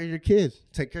 Take care of your kids.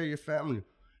 Take care of your family.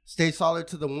 Stay solid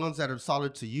to the ones that are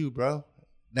solid to you, bro.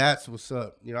 That's what's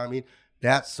up. You know what I mean?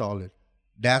 That's solid.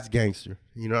 That's gangster.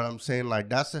 You know what I'm saying? Like,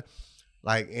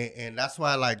 and that's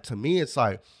why, like, to me, it's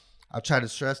like, I try to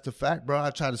stress the fact, bro. I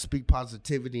try to speak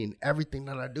positivity in everything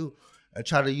that I do. I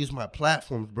try to use my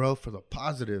platforms, bro, for the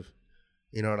positive.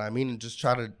 You know what I mean? And just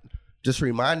try to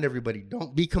remind everybody,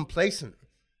 don't be complacent.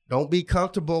 Don't be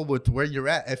comfortable with where you're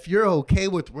at. If you're okay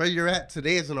with where you're at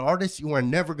today as an artist, you are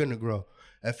never going to grow.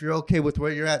 If you're okay with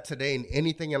where you're at today in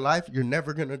anything in life, you're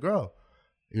never going to grow.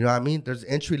 You know what I mean? There's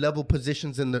entry-level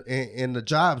positions in the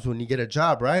jobs when you get a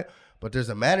job, right? But there's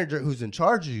a manager who's in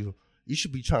charge of you. You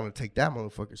should be trying to take that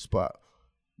motherfucking spot.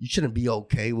 You shouldn't be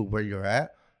okay with where you're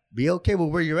at. Be okay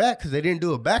with where you're at because they didn't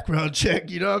do a background check.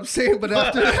 You know what I'm saying? But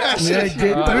after that,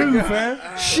 get through,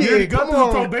 fam. Shit, go come through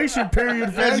on. probation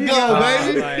period, fam. Let's go,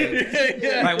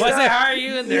 baby. like once they hire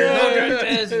you and there's no drug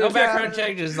test, no background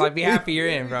check, just like be happy you're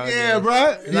in, bro. Yeah, Just, bro.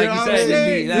 like you said, just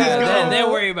be, then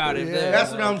worry it. about it.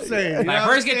 That's what I'm saying. Like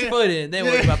first get your foot in, then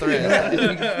worry about the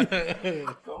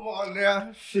rest. Come on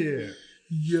now. Shit.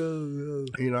 Yo.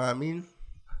 You know what I mean?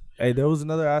 Hey, there was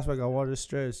another aspect I wanted to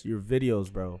stress. Your videos,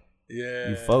 bro. Yeah.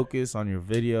 You focus on your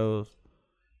videos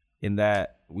in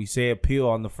that we say appeal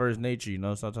on the first nature,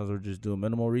 sometimes we're just doing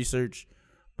minimal research,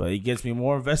 but it gets me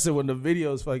more invested when the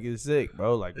video's fucking sick,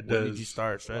 bro. Like, when did you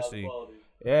start stressing?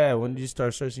 Yeah, when did you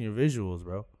start stressing your visuals,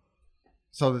 bro?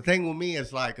 So the thing with me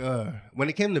is like, when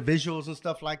it came to visuals and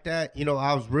stuff like that,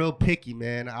 I was real picky,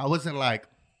 man. I wasn't like,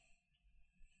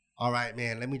 all right,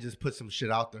 man, let me just put some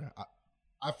shit out there.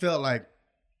 I felt like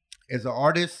as an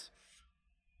artist,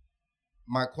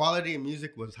 my quality in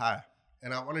music was high,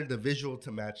 and I wanted the visual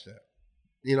to match that.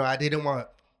 I didn't want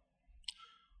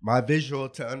my visual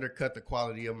to undercut the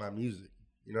quality of my music.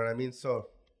 You know what I mean? So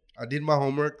I did my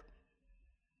homework,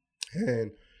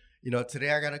 and,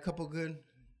 today I got a couple good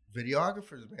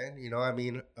videographers, man.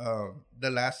 The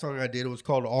last song I did was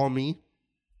called All Me.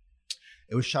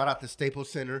 It was shot at the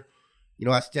Staples Center.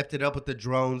 I stepped it up with the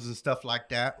drones and stuff like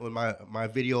that with my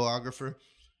videographer,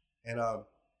 and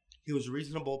he was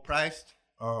reasonable priced.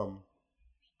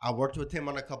 I worked with him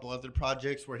on a couple other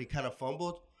projects where he kind of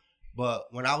fumbled. But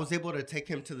when I was able to take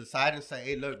him to the side and say,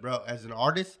 hey, look, bro, as an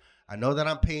artist, I know that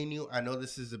I'm paying you. I know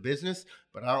this is a business,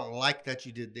 but I don't like that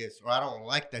you did this, or I don't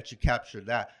like that you captured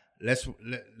that. Let's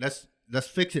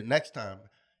fix it next time.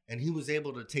 And he was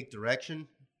able to take direction.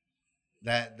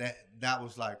 That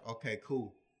was like, okay,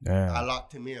 cool. Yeah. I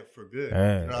locked him in for good.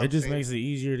 Yeah. You know what It I'm just saying? makes it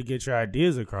easier to get your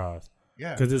ideas across.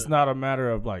 Yeah. Because it's not a matter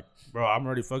of like, bro, I'm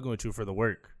already fucking with you for the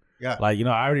work. Yeah. Like, you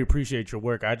know, I already appreciate your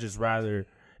work. I just rather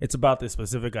it's about this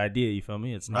specific idea. You feel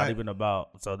me? It's not even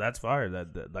about. So that's fire.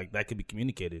 That could be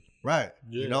communicated. Right.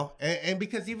 Yeah. You know, and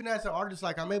because even as an artist,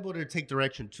 like I'm able to take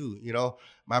direction too. You know,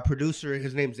 my producer,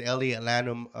 his name's Elliot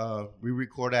Lanham. We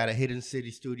record at a Hidden City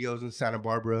Studios in Santa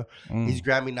Barbara. He's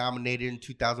Grammy nominated in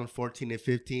 2014 and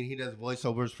 15. He does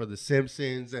voiceovers for The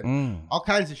Simpsons and all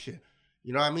kinds of shit.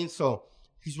 You know what I mean? So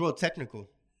he's real technical.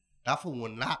 That fool will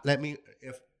not let me.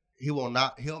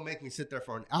 He'll make me sit there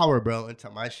for an hour, bro,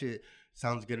 until my shit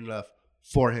sounds good enough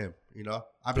for him, you know?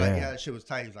 I'd be like, yeah, that shit was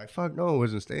tight. He's like, fuck no, it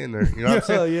wasn't staying there. You know what I'm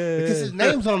saying? Because his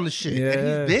name's on the shit.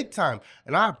 And he's big time.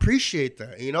 And I appreciate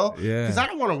that, you know? Because I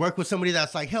don't want to work with somebody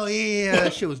that's like, hell yeah,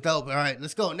 that shit was dope. All right,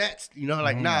 let's go next. You know,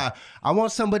 like, nah. I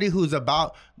want somebody who's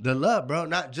about the love, bro,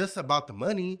 not just about the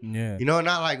money. Yeah. You know,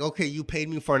 not like, okay, you paid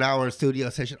me for an hour studio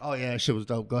session. Oh, yeah, that shit was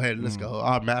dope. Go ahead, let's go.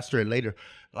 I'll master it later.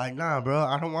 Like, nah, bro,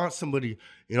 I don't want somebody,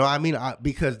 you know what I mean?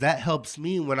 Because that helps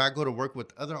me when I go to work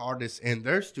with other artists in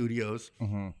their studios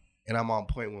and I'm on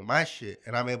point with my shit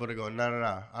and I'm able to go,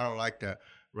 no, I don't like that.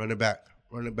 Run it back.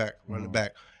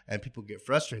 And people get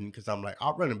frustrated because I'm like,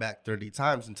 I'll run it back 30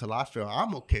 times until I feel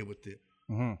I'm okay with it.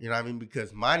 You know what I mean?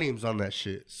 Because my name's on that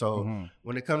shit. So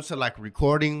when it comes to like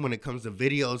recording, when it comes to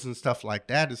videos and stuff like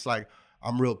that, it's like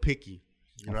I'm real picky.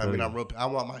 You know what I mean? I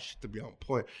want my shit to be on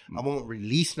point. I won't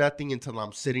release nothing until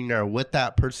I'm sitting there with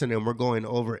that person and we're going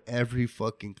over every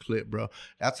fucking clip, bro.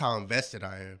 That's how invested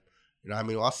I am. You know what I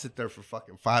mean? I'll sit there for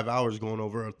fucking 5 hours going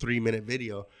over a 3-minute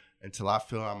video until I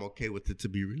feel I'm okay with it to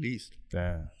be released.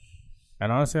 Damn.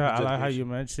 And honestly, I like how you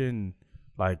mentioned,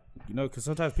 like, you know, because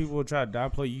sometimes people will try to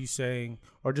downplay you saying,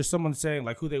 or just someone saying,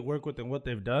 like, who they work with and what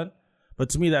they've done. But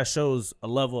to me, that shows a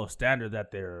level of standard that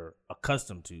they're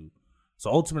accustomed to. So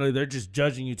ultimately, they're just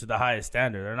judging you to the highest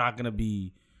standard. They're not going to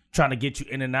be trying to get you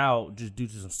in and out just due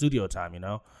to some studio time, you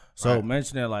know? So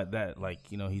mentioning it like that,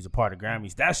 like, you know, he's a part of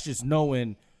Grammys, that's just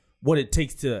knowing what it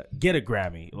takes to get a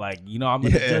Grammy. Like, you know, I'm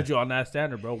going to judge you on that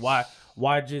standard, bro.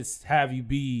 Why just have you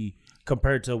be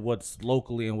compared to what's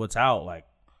locally and what's out? Like,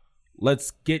 let's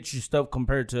get you stuff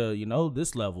compared to, you know,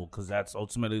 this level, because that's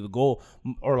ultimately the goal.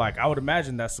 Or, like, I would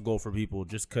imagine that's the goal for people,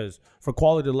 just because for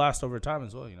quality to last over time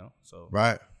as well, you know? So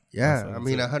right. Yeah, I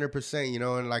mean, 100%, you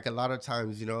know, and like a lot of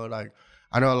times, you know, like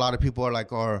I know a lot of people are like,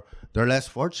 they're less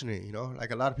fortunate, you know,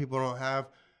 like a lot of people don't have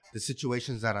the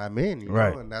situations that I'm in, you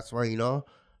know, and that's why, you know,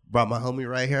 brought my homie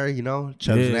right here, you know,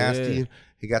 Chubbs Nasty. Yeah.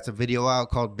 He got a video out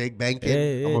called Big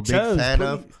Banking. I'm a big fan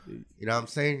of, you know what I'm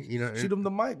saying? You know, shoot him the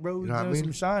mic, bro. We know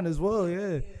some shine as well,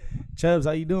 Chubbs,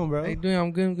 how you doing, bro? How you doing?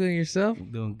 I'm good. Yourself?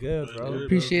 I'm doing good, bro.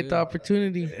 Appreciate the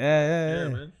opportunity. Yeah,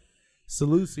 man.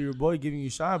 Salute to your boy giving you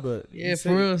shine, but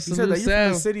for real. You said that you're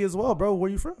from the city as well, bro. Where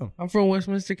you from? I'm from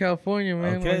Westminster, California,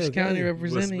 man. West County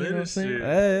representing. You know what I'm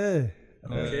saying?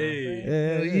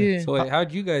 Okay. So wait,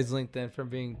 how'd you guys link then from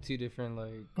being two different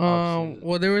like?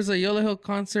 Well, there was a Yellow Hill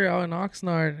concert out in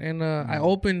Oxnard, and I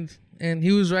opened, and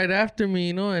he was right after me,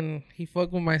 you know, and he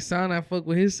fucked with my sound, I fucked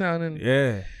with his sound, and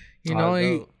you know,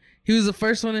 he was the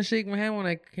first one to shake my hand when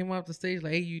I came off the stage,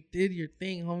 like, hey, you did your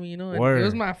thing, homie, you know. And it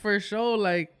was my first show,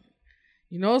 like.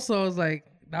 You know, so I was like,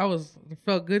 it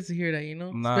felt good to hear that, you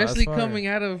know, especially coming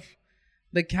out of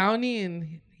the county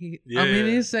and I'm in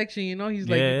his section, you know, he's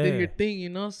like, you did your thing, you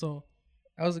know, so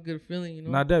that was a good feeling, you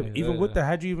know. Nah, Deb, even with that,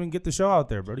 how'd you even get the show out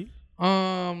there, buddy?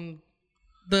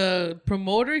 The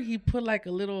promoter, he put like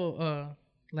a little,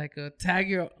 like a tag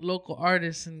your local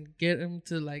artist and get him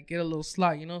to like get a little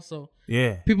slot, you know, so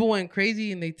people went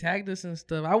crazy and they tagged us and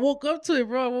stuff. I woke up to it,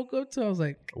 bro. I was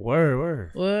like,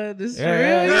 word. What? This is for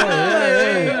real?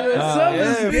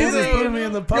 This is putting me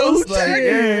in the post, you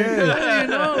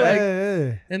know, like,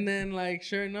 and then like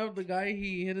sure enough, the guy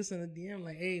he hit us in the DM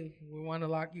like, hey, we want to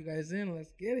lock you guys in.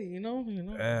 Let's get it, you know.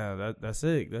 Yeah, that's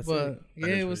sick. But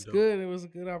it was good. It was a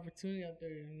good opportunity out there.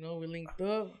 You know, we linked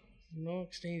up. You know,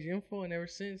 exchange info, and ever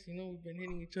since, you know, we've been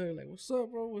hitting each other like, "What's up,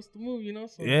 bro? What's the move?" You know,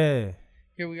 so here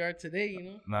we are today. You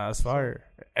know, nah, it's fire.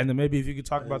 And then maybe if you could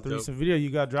talk about the recent video you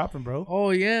got dropping, bro. Oh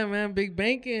yeah, man, Big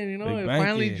Banking. You know, it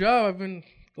finally dropped. I've been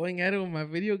going at it with my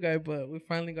video guy, but we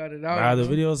finally got it out. Nah, the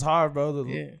video is hard, bro.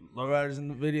 The lowriders in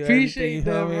the video, appreciate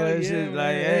that, bro.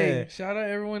 Like, shout out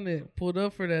everyone that pulled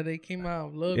up for that. They came out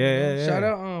of love. Shout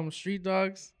out Street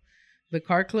Dogs. The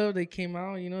car club, they came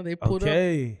out, you know, they pulled up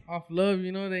off love,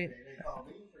 you know,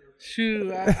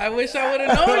 shoot, I wish I would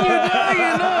have known you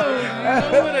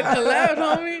would have collabed,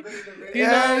 homie. You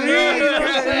know what I mean? You know what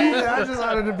I'm saying? I just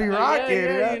wanted to be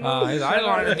rocking. I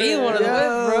wanted to be one of the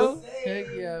best, bro. Heck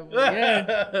yeah,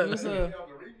 it was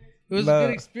It was a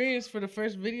good experience for the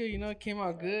first video. You know, it came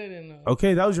out good. And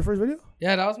okay, that was your first video?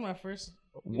 Yeah, that was my first.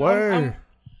 Word.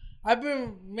 I've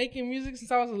been making music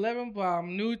since I was 11, but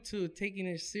I'm new to taking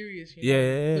it serious. You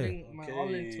know, putting my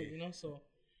all into it. You know, so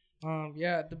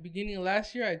at the beginning of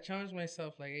last year, I challenged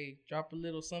myself like, hey, drop a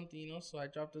little something. You know, so I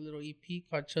dropped a little EP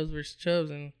called Chubs vs. Chubs,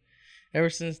 and ever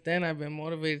since then, I've been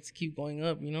motivated to keep going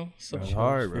up, you know? So that's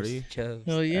hard, buddy.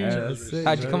 Hell yeah.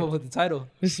 How'd you come up with the title?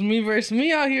 It's me versus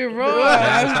me out here, bro.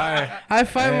 I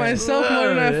fight myself more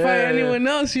than I fight anyone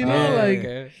else, you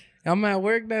know? I'm at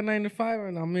work that 9 to 5,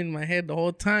 and I'm in my head the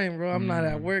whole time, bro. I'm not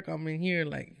at work. I'm in here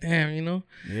like, damn, you know?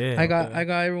 Yeah. I got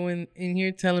everyone in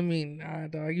here telling me, nah,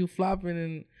 dog, you flopping,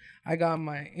 and I got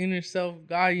my inner self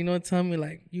God, you know, telling me,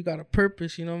 like, you got a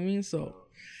purpose, you know what I mean? So,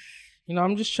 you know,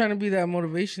 I'm just trying to be that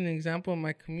motivation example in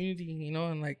my community, you know,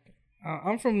 and like,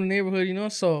 I'm from the neighborhood, you know,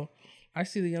 so I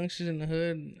see the youngsters in the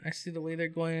hood. I see the way they're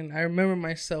going. I remember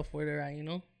myself where they're at, you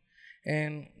know,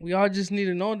 and we all just need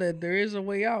to know that there is a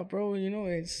way out, bro. You know,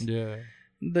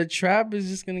 the trap is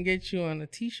just going to get you on a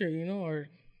t-shirt, you know, or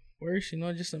worse, you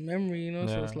know, just a memory, you know,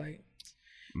 so it's like,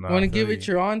 you want to give it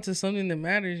your on to something that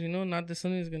matters, you know, not that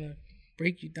something that's going to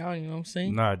break you down, you know what I'm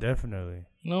saying? Nah, definitely.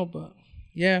 No, but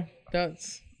yeah,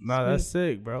 that's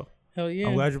sick, bro. Hell yeah.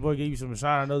 I'm glad your boy gave you some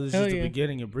shine. I know this is just the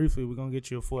beginning, and briefly, we're going to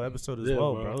get you a full episode as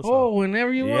well, bro. So,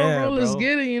 whenever you want, bro, let's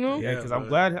get it, you know? Yeah, because I'm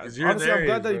glad. Honestly, I'm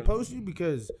glad that he posted you,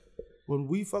 because when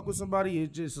we fuck with somebody,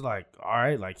 it's just like, all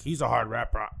right, like, he's a hard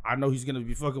rapper. I know he's going to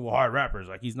be fucking with hard rappers.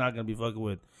 Like, he's not going to be fucking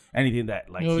with anything that,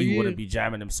 like, he wouldn't be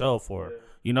jamming himself or,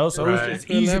 you know? So it's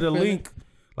easy to link.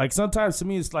 Like, sometimes to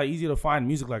me, it's, like, easy to find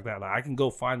music like that. Like, I can go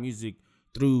find music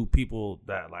through people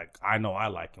that, like, I know I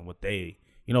like and what they,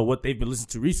 you know, what they've been listening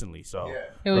to recently. So,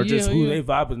 or just who they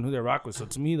vibe with and who they rock with. So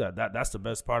to me, that's the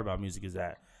best part about music, is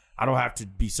that I don't have to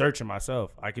be searching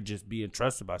myself. I could just be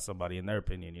entrusted by somebody in their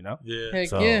opinion, you know? Yeah. Heck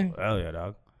so, yeah. Hell yeah,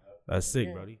 dog. That's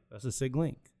sick, buddy. That's a sick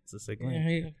link. It's a sick link.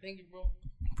 Yeah, thank you, bro.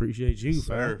 Appreciate you,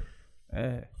 fam.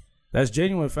 Yeah. That's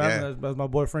genuine, fam. That's my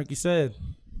boy Frankie said.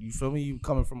 You feel me? You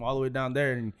coming from all the way down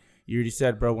there, and you already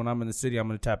said, bro, when I'm in the city, I'm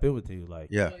going to tap in with you. Like,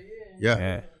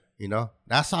 yeah. You know,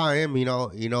 that's how I am, you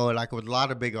know, like with a lot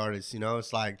of big artists, you know,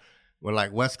 it's like when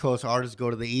like West Coast artists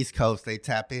go to the East Coast, they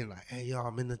tap in like, hey, yo,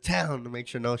 I'm in the town to make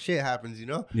sure no shit happens, you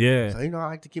know? Yeah. So, you know, I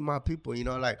like to keep my people, you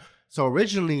know, like, so I'm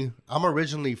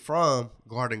originally from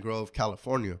Garden Grove,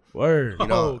 California. Word. You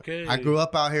know, I grew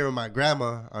up out here with my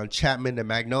grandma on Chapman and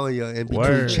Magnolia, in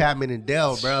between Chapman and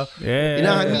Dell, bro. Yeah. You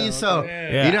know what I mean? So,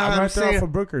 you know what I'm saying? I'm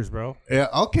from Brookers, bro. Yeah,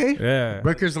 okay. Yeah.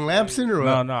 Brookers and Lamson or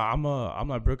what? No, I'm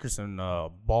like Brookers and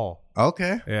Ball.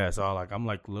 Okay. Yeah, so I'm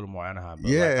like a little more Anaheim.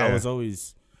 But yeah. Like, I was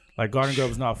always, like, Garden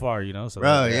Grove is not far, you know? So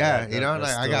bro, like, you know,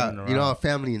 like I got, you know, a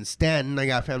family in Stanton. I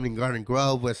got family in Garden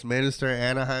Grove, Westminster,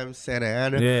 Anaheim, Santa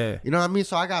Ana. Yeah. You know what I mean?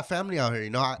 So I got family out here.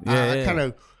 You know, I kind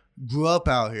of grew up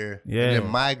out here and then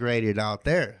migrated out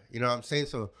there. You know what I'm saying?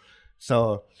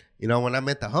 So, you know, when I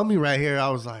met the homie right here, I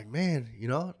was like, man, you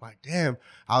know, like, damn.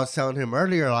 I was telling him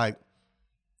earlier, like,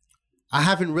 I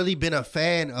haven't really been a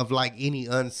fan of like any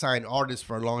unsigned artists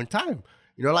for a long time.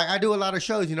 You know, like I do a lot of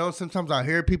shows, you know, sometimes I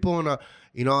hear people and,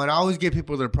 you know, and I always give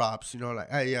people their props, you know, like,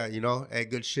 hey, yeah, you know, hey,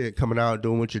 good shit coming out,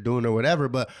 doing what you're doing or whatever.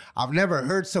 But I've never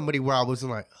heard somebody where I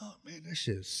wasn't like, oh man, that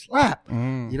shit slap.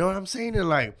 You know what I'm saying? And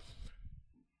like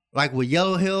with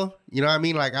Yellow Hill, you know what I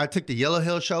mean? Like I took the Yellow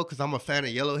Hill show because I'm a fan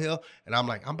of Yellow Hill and I'm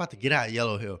like, I'm about to get out of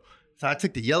Yellow Hill. So I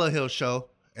took the Yellow Hill show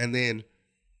and then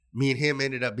me and him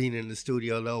ended up being in the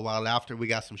studio a little while after. We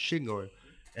got some shit going.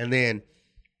 And then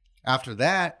after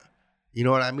that, you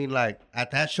know what I mean? Like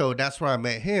at that show, that's where I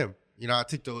met him. You know, I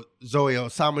took the Zoe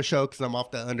Osama show because I'm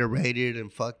off the Underrated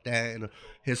and Fuck That and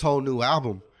his whole new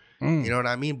album. You know what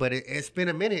I mean? But it's been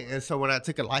a minute. And so when I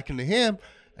took a liking to him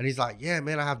and he's like, yeah,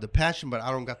 man, I have the passion, but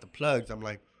I don't got the plugs. I'm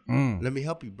like, let me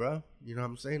help you, bro. You know what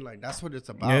I'm saying? Like that's what it's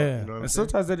about. Yeah. You know what I'm and saying?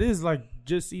 sometimes it is like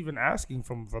just even asking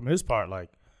from his part, like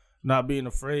not being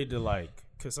afraid to like,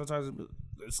 because sometimes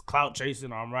it's clout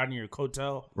chasing or I'm riding your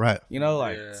coattail. Right. You know,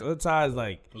 like sometimes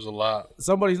like there's a lot.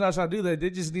 Somebody's not trying to do that. They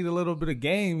just need a little bit of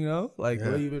game, you know? Like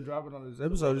the way you've been dropping on this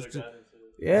episode. It's just,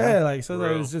 like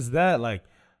sometimes it's just that. Like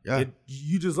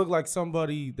you just look like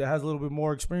somebody that has a little bit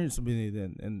more experience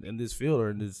than in this field or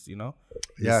in this, you know,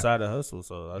 this side of hustle.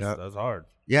 So that's hard.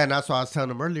 Yeah, and that's why I was telling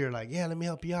him earlier, like, yeah, let me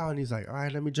help you out. And he's like, all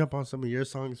right, let me jump on some of your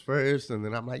songs first. And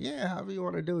then I'm like, yeah, however you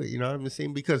want to do it. You know what I'm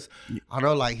saying? Because I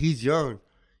know, like, he's young.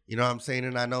 You know what I'm saying?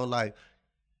 And I know, like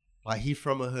he's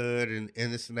from a hood and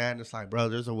this and that. And it's like, bro,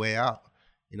 there's a way out.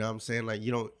 You know what I'm saying? Like,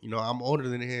 you don't, you know, I'm older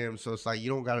than him. So it's like, you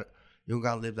don't got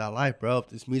to live that life, bro. If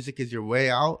this music is your way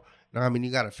out, you know what I mean?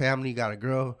 You got a family, you got a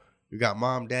girl, you got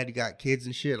mom, dad, you got kids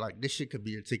and shit. Like, this shit could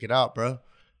be your ticket out, bro.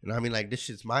 You know what I mean? Like, this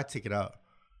shit's my ticket out.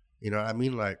 You know what I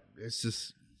mean? Like, it's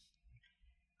just,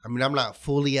 I mean, I'm not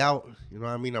fully out. You know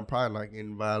what I mean? I'm probably like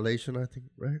in violation, I think,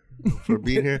 right? For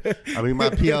being here. I mean, my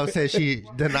PO said she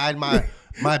denied my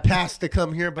pass to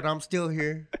come here, but I'm still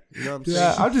here. You know what I'm saying?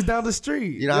 Yeah, I'm just down the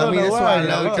street. You know what I mean? That's why I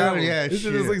know. Yeah, this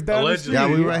shit. is like down the street. Yeah,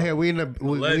 we right here. We in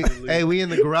the we in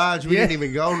the garage. We didn't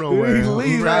even go nowhere.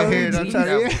 We right here. I'm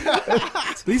trying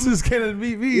to. These was came to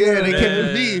meet me. Yeah, they came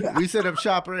to me. We set up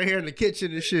shop right here in the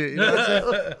kitchen and shit. You know what I'm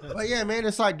saying? But yeah, man,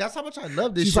 it's like that's how much I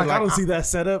love this. She's shit. like, I don't see that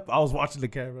setup. I was watching the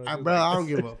camera. Bro, I don't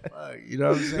give a fuck. You know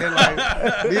what I'm saying?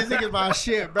 Like, music is my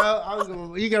shit,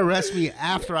 bro. You can arrest me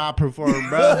after I perform,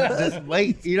 bro. Just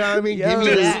wait. You know what I mean? Give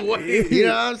me that. Wait. You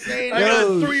know what I'm saying? I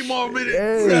got 3 more minutes.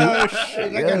 Bro,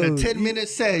 shit. I got a 10-minute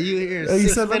set. You here?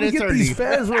 6 said, let me minutes get 30. these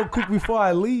fans real quick before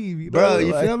I leave. You know? Bro,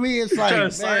 you like, feel me? It's like, Trying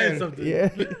to sign man, something. yeah.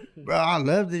 bro, I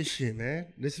love this shit, man.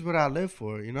 This is what I live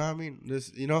for. You know what I mean?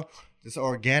 This, you know, this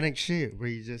organic shit where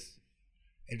you just,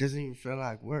 it doesn't even feel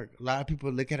like work. A lot of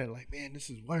people look at it like, man, this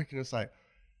is work. And it's like,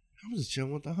 I'm just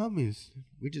chilling with the homies.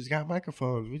 We just got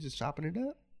microphones. We just chopping it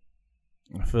up.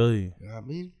 I feel you. You know what I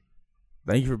mean?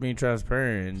 Thank you for being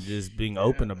transparent and just being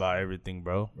open about everything,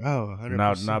 bro. Bro,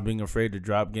 100%. Not being afraid to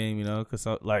drop game, you know, because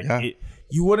like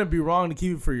you wouldn't be wrong to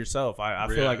keep it for yourself. I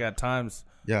feel like at times,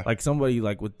 like somebody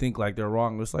like would think like they're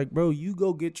wrong. It's like, bro, you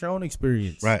go get your own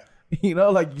experience, right? You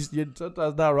know, like you're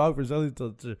sometimes not wrong for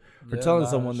telling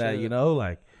someone that, you know,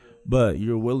 like, but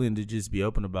you're willing to just be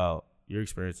open about your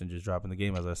experience and just dropping the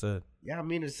game, as I said. Yeah, I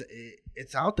mean,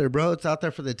 it's out there, bro. It's out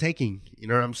there for the taking. You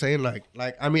know what I'm saying? Like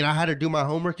I mean, I had to do my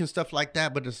homework and stuff like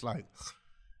that, but it's like,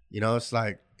 you know, it's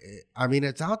like, I mean,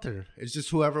 it's out there. It's just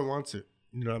whoever wants it.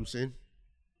 You know what I'm saying?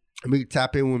 I mean,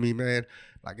 tap in with me, man.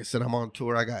 Like I said, I'm on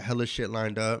tour. I got hella shit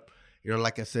lined up. You know,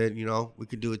 like I said, you know, we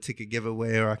could do a ticket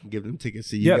giveaway, or I can give them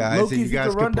tickets to you guys. Loki, and if you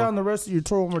could run down the rest of your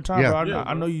tour one more time, bro.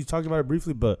 I know you talked about it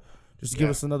briefly, but just to give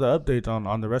us another update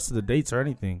on the rest of the dates or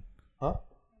anything. Huh?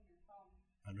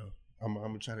 I know. I'm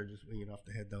gonna try to just wing it off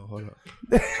the head though. Hold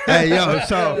up. Hey yo,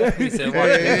 so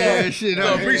shit.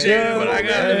 I appreciate it, but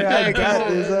I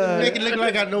got it. Make it look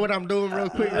like I know what I'm doing real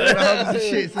quick.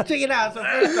 Shit. So check it out. So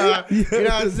first off, you know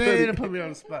what I'm saying? Put me on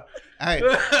the spot. Hey,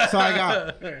 so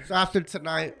after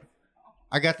tonight,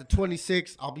 I got the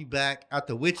 26th. I'll be back at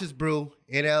the Witch's Brew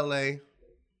in LA.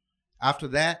 After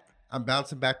that, I'm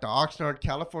bouncing back to Oxnard,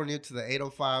 California, to the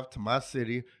 805 to my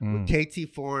city with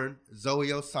KT Foreign, Zoe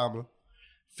Osama.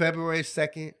 February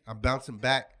 2nd, I'm bouncing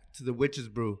back to the Witch's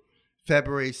Brew.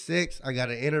 February 6th, I got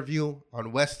an interview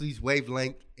on Wesley's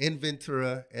Wavelength in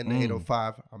Ventura and the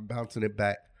 805. I'm bouncing it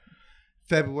back.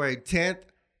 February 10th,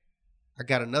 I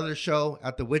got another show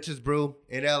at the Witch's Brew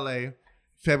in LA.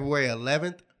 February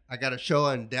 11th, I got a show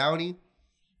in Downey.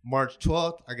 March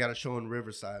 12th, I got a show in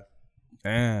Riverside.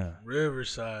 Damn.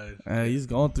 Riverside. He's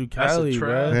going through Cali,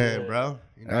 bro. Man, bro.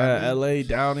 You know what I mean? LA,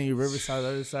 Downey, Riverside, the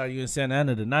other side. You in Santa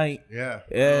Ana tonight.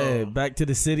 Yeah. Back to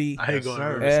the city. I hate going to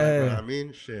Riverside. Riverside. Bro. I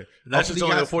mean, shit. That's just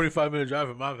only a 45-minute drive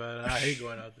in my van. I hate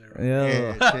going out there. Bro.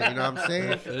 Yeah, shit, you know what I'm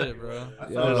saying? Shit, bro.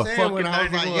 That's what I'm saying. When I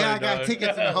was like, I got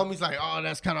tickets, and the homie's like, oh,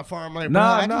 that's kind of far. I'm like, bro,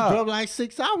 I just drove like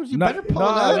 6 hours. You better pull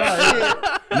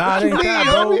up. Nah, it ain't that,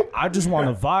 bro. I just want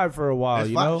to vibe for a while,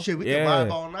 you know? Shit, we can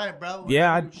vibe all night, bro.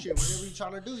 Shit, whatever you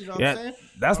trying to do, you know what I'm saying?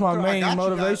 That's my main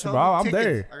motivation, bro. I'm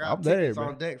there. I'm there, bro.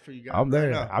 On deck for you guys. I'm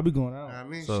there. I'll be going out. I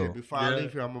mean, shit, before I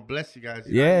leave here, I'm going to bless you guys.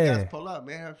 You guys pull up,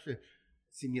 man. Shit.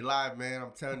 See me live, man.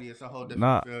 I'm telling you, it's a whole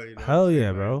different feel. You know hell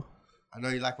yeah, bro. I know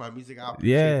you like my music. I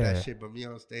appreciate that shit, but me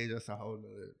on stage, that's a whole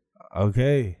nother.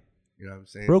 Okay. You know what I'm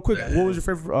saying? Real quick, what was your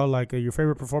favorite, your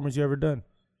favorite performance you ever done?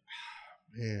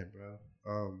 Man,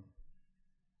 bro.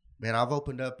 Man, I've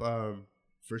opened up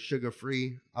for Sugar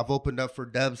Free. I've opened up for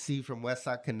Dub C from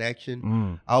Westside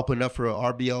Connection. I opened up for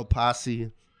RBO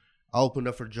Posse. I opened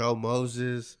up for Joe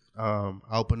Moses. I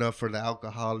opened up for the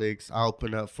Alcoholics. I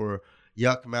opened up for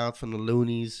Yuck Mouth from the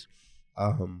Loonies.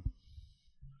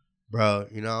 Bro,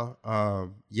 you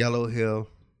know, Yellow Hill,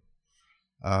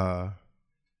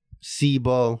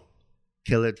 Sibo,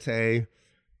 Killer Tay.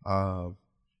 Man,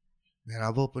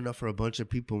 I've opened up for a bunch of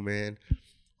people, man.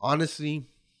 Honestly,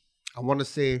 I want to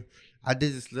say I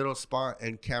did this little spot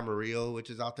in Camarillo, which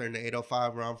is out there in the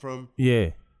 805 where I'm from.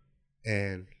 Yeah.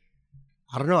 And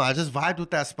I don't know, I just vibed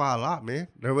with that spot a lot, man.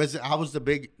 I was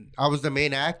the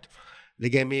main act. They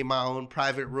gave me my own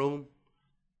private room,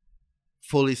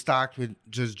 fully stocked with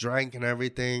just drink and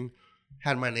everything.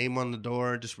 Had my name on the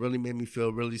door. Just really made me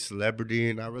feel really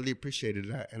celebrity, and I really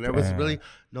appreciated that. And there was really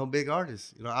no big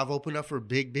artists. You know, I've opened up for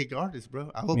big artists, bro.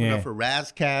 I've opened up for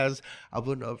Razkaz. I've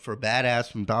opened up for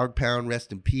Badass from Dog Pound,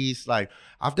 rest in peace. Like,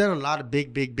 I've done a lot of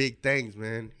big things,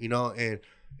 man. You know, and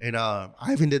And I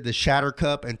even did the Shatter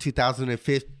Cup in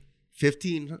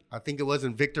 2015. I think it was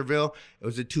in Victorville. It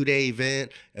was a 2-day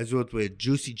event. It was with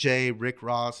Juicy J, Rick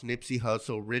Ross, Nipsey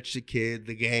Hussle, Rich the Kid,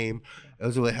 The Game. It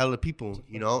was with hella people,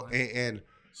 you know. And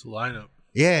it's a lineup.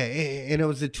 Yeah, and it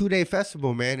was a 2-day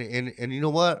festival, man. And you know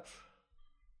what?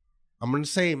 I'm going to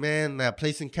say, man, that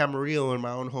place in Camarillo in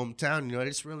my own hometown, you know, it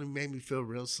just really made me feel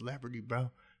real celebrity, bro.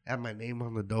 Had my name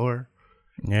on the door.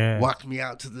 Yeah. Walked me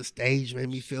out to the stage, made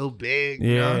me feel big.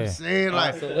 You know what I'm saying?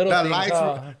 Like,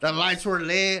 the lights were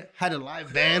lit. Had a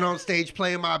live band on stage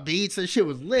playing my beats. And shit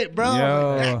was lit, bro.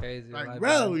 Yo. Like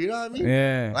bro, you know what I mean?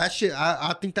 Yeah. That shit,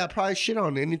 I think that probably shit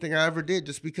on anything I ever did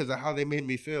just because of how they made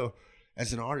me feel.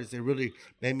 As an artist, they really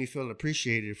made me feel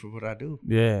appreciated for what I do.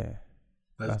 Yeah.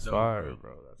 That's dope, fire,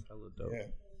 bro. That's hella dope. Yeah.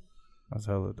 That's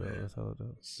hella dope. That's hella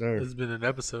dope. Sir. This has been an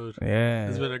episode. Yeah.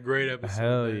 It's been a great episode.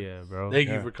 Hell man. yeah, bro. Thank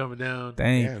you for coming down.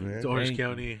 Thank Yeah, you. man. To Orange Thank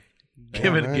County. Yeah,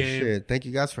 Give it a man, game. shit. Thank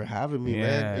you guys for having me,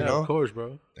 man. You Yeah, know? of course,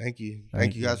 bro. Thank you.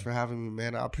 Thank you guys for having me,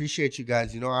 man. I appreciate you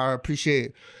guys. You know, I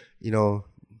appreciate, you know,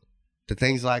 the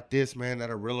things like this, man, that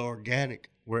are real organic,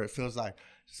 where it feels like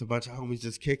just a bunch of homies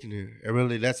just kicking it. It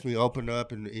really lets me open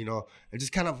up and, you know, and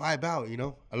just kind of vibe out, you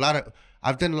know.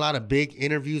 I've done a lot of big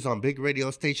interviews on big radio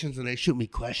stations, and they shoot me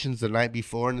questions the night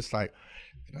before, and it's like,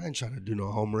 I ain't trying to do no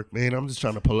homework, man. I'm just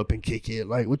trying to pull up and kick it.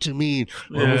 Like, what you mean?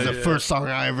 What was the first song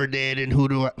I ever did, and who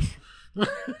do I...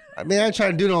 I mean, I ain't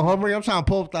trying to do no homework. I'm trying to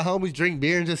pull up the homies, drink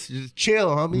beer, and just chill,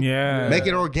 homie. Yeah. Make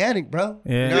it organic, bro.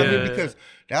 Yeah. You know what I mean? Because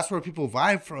that's where people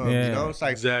vibe from, Yeah. you know? It's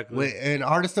like, Exactly. and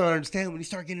artists don't understand when you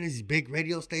start getting these big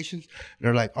radio stations,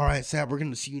 they're like, all right, Savv, we're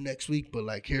going to see you next week, but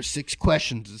like, here's 6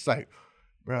 questions. It's like,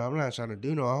 bro, I'm not trying to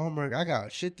do no homework. I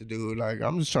got shit to do. Like,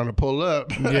 I'm just trying to pull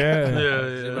up. Yeah.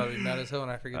 She'll probably be mad as hell when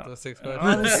I forget those 6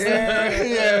 questions.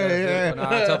 yeah. No,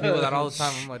 I tell people that all the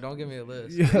time. I'm like, don't give me a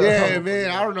list. Yeah,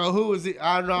 man. I don't know who was it.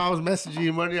 I don't know. I was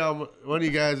messaging one of you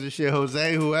guys and shit,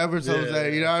 Jose, whoever's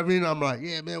Jose. You know what I mean? I'm like,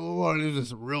 yeah, man. It was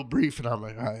just real brief, and I'm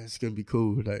like, all right, it's gonna be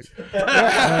cool. Like, he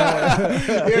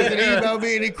doesn't email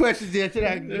me any questions yet.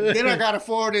 Then I gotta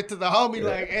forward it to the homie.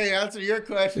 Like, hey, answer your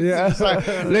questions. Yeah. It's like,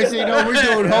 listen, you know, we're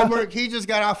doing homework. He just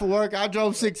got off of work. I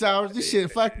drove 6 hours. This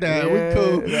shit, fuck that. We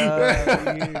cool.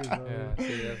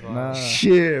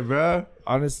 Shit, bro.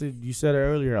 Honestly, you said it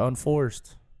earlier,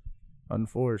 unforced. You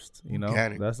know,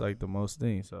 Organic. that's like the most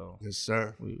thing. So Yes,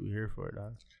 sir. we here for it,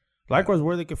 dog. Likewise,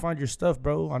 where they can find your stuff,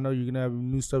 bro. I know you're gonna have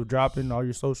new stuff dropping, all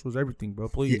your socials, everything, bro.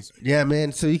 Please. Yeah,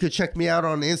 man. So you can check me out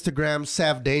on Instagram,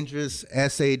 Savv Dangerous,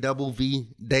 SAVV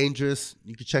Dangerous.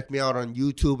 You can check me out on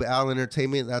YouTube, Al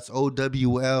Entertainment. That's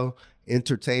OWL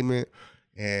Entertainment.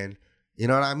 And you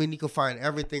know what I mean? You can find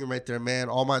everything right there, man.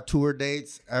 All my tour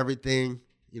dates, everything.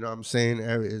 You know what I'm saying?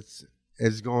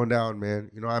 It's going down, man.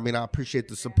 You know what I mean? I appreciate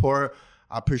the support.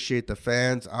 I appreciate the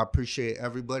fans. I appreciate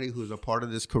everybody who's a part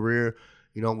of this career.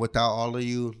 You know, without all of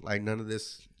you, like, none of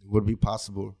this would be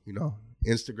possible. You know,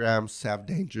 Instagram, Savv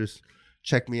Dangerous.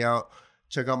 Check me out.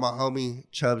 Check out my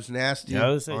homie, Chubbs Nasty,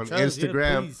 on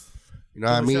Instagram. Yeah, you know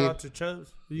what I mean? Shout out to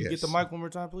Chubbs. Will you get the mic one more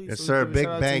time, please? Yes, So sir. we can Big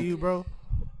shout out bang. to you, bro.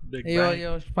 Big Hey, bang.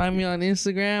 yo, find me on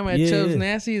Instagram at Chubbs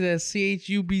Nasty. That's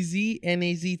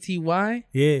CHUBZNAZTY.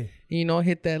 Yeah. You know,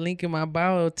 hit that link in my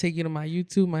bio. It'll take you to my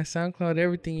YouTube, my SoundCloud,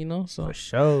 everything, you know. So For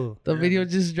sure. the video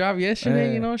just dropped yesterday,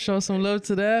 Yeah. you know. Show some love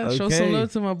to that. Show some Okay.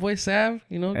 love to my boy Savv,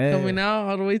 you know, Yeah. coming out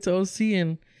all the way to OC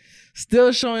and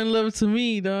still showing love to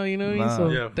me, though, you know what I mean? Nah, So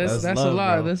yeah, that's that's a love,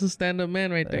 lot. bro. That's a stand-up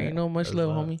man right there, you know. Much That's love,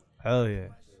 homie. Hell yeah.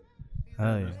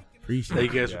 Hell yeah. Appreciate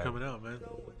Thank you guys for coming out, man.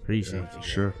 Appreciate you.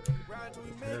 Sure.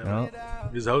 No.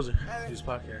 This is Jose. This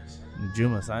podcast.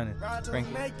 Juma signing.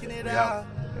 Making it Yeah.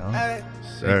 out. Hey,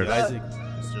 Sir. Isaac.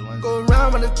 Mr. Lindsay. go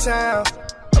around with the town.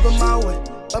 Up in my way,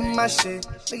 up my shit.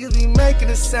 Niggas be making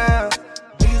a sound.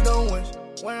 Niggas don't wish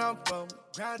where I'm from.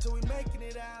 Grind till we making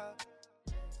it out.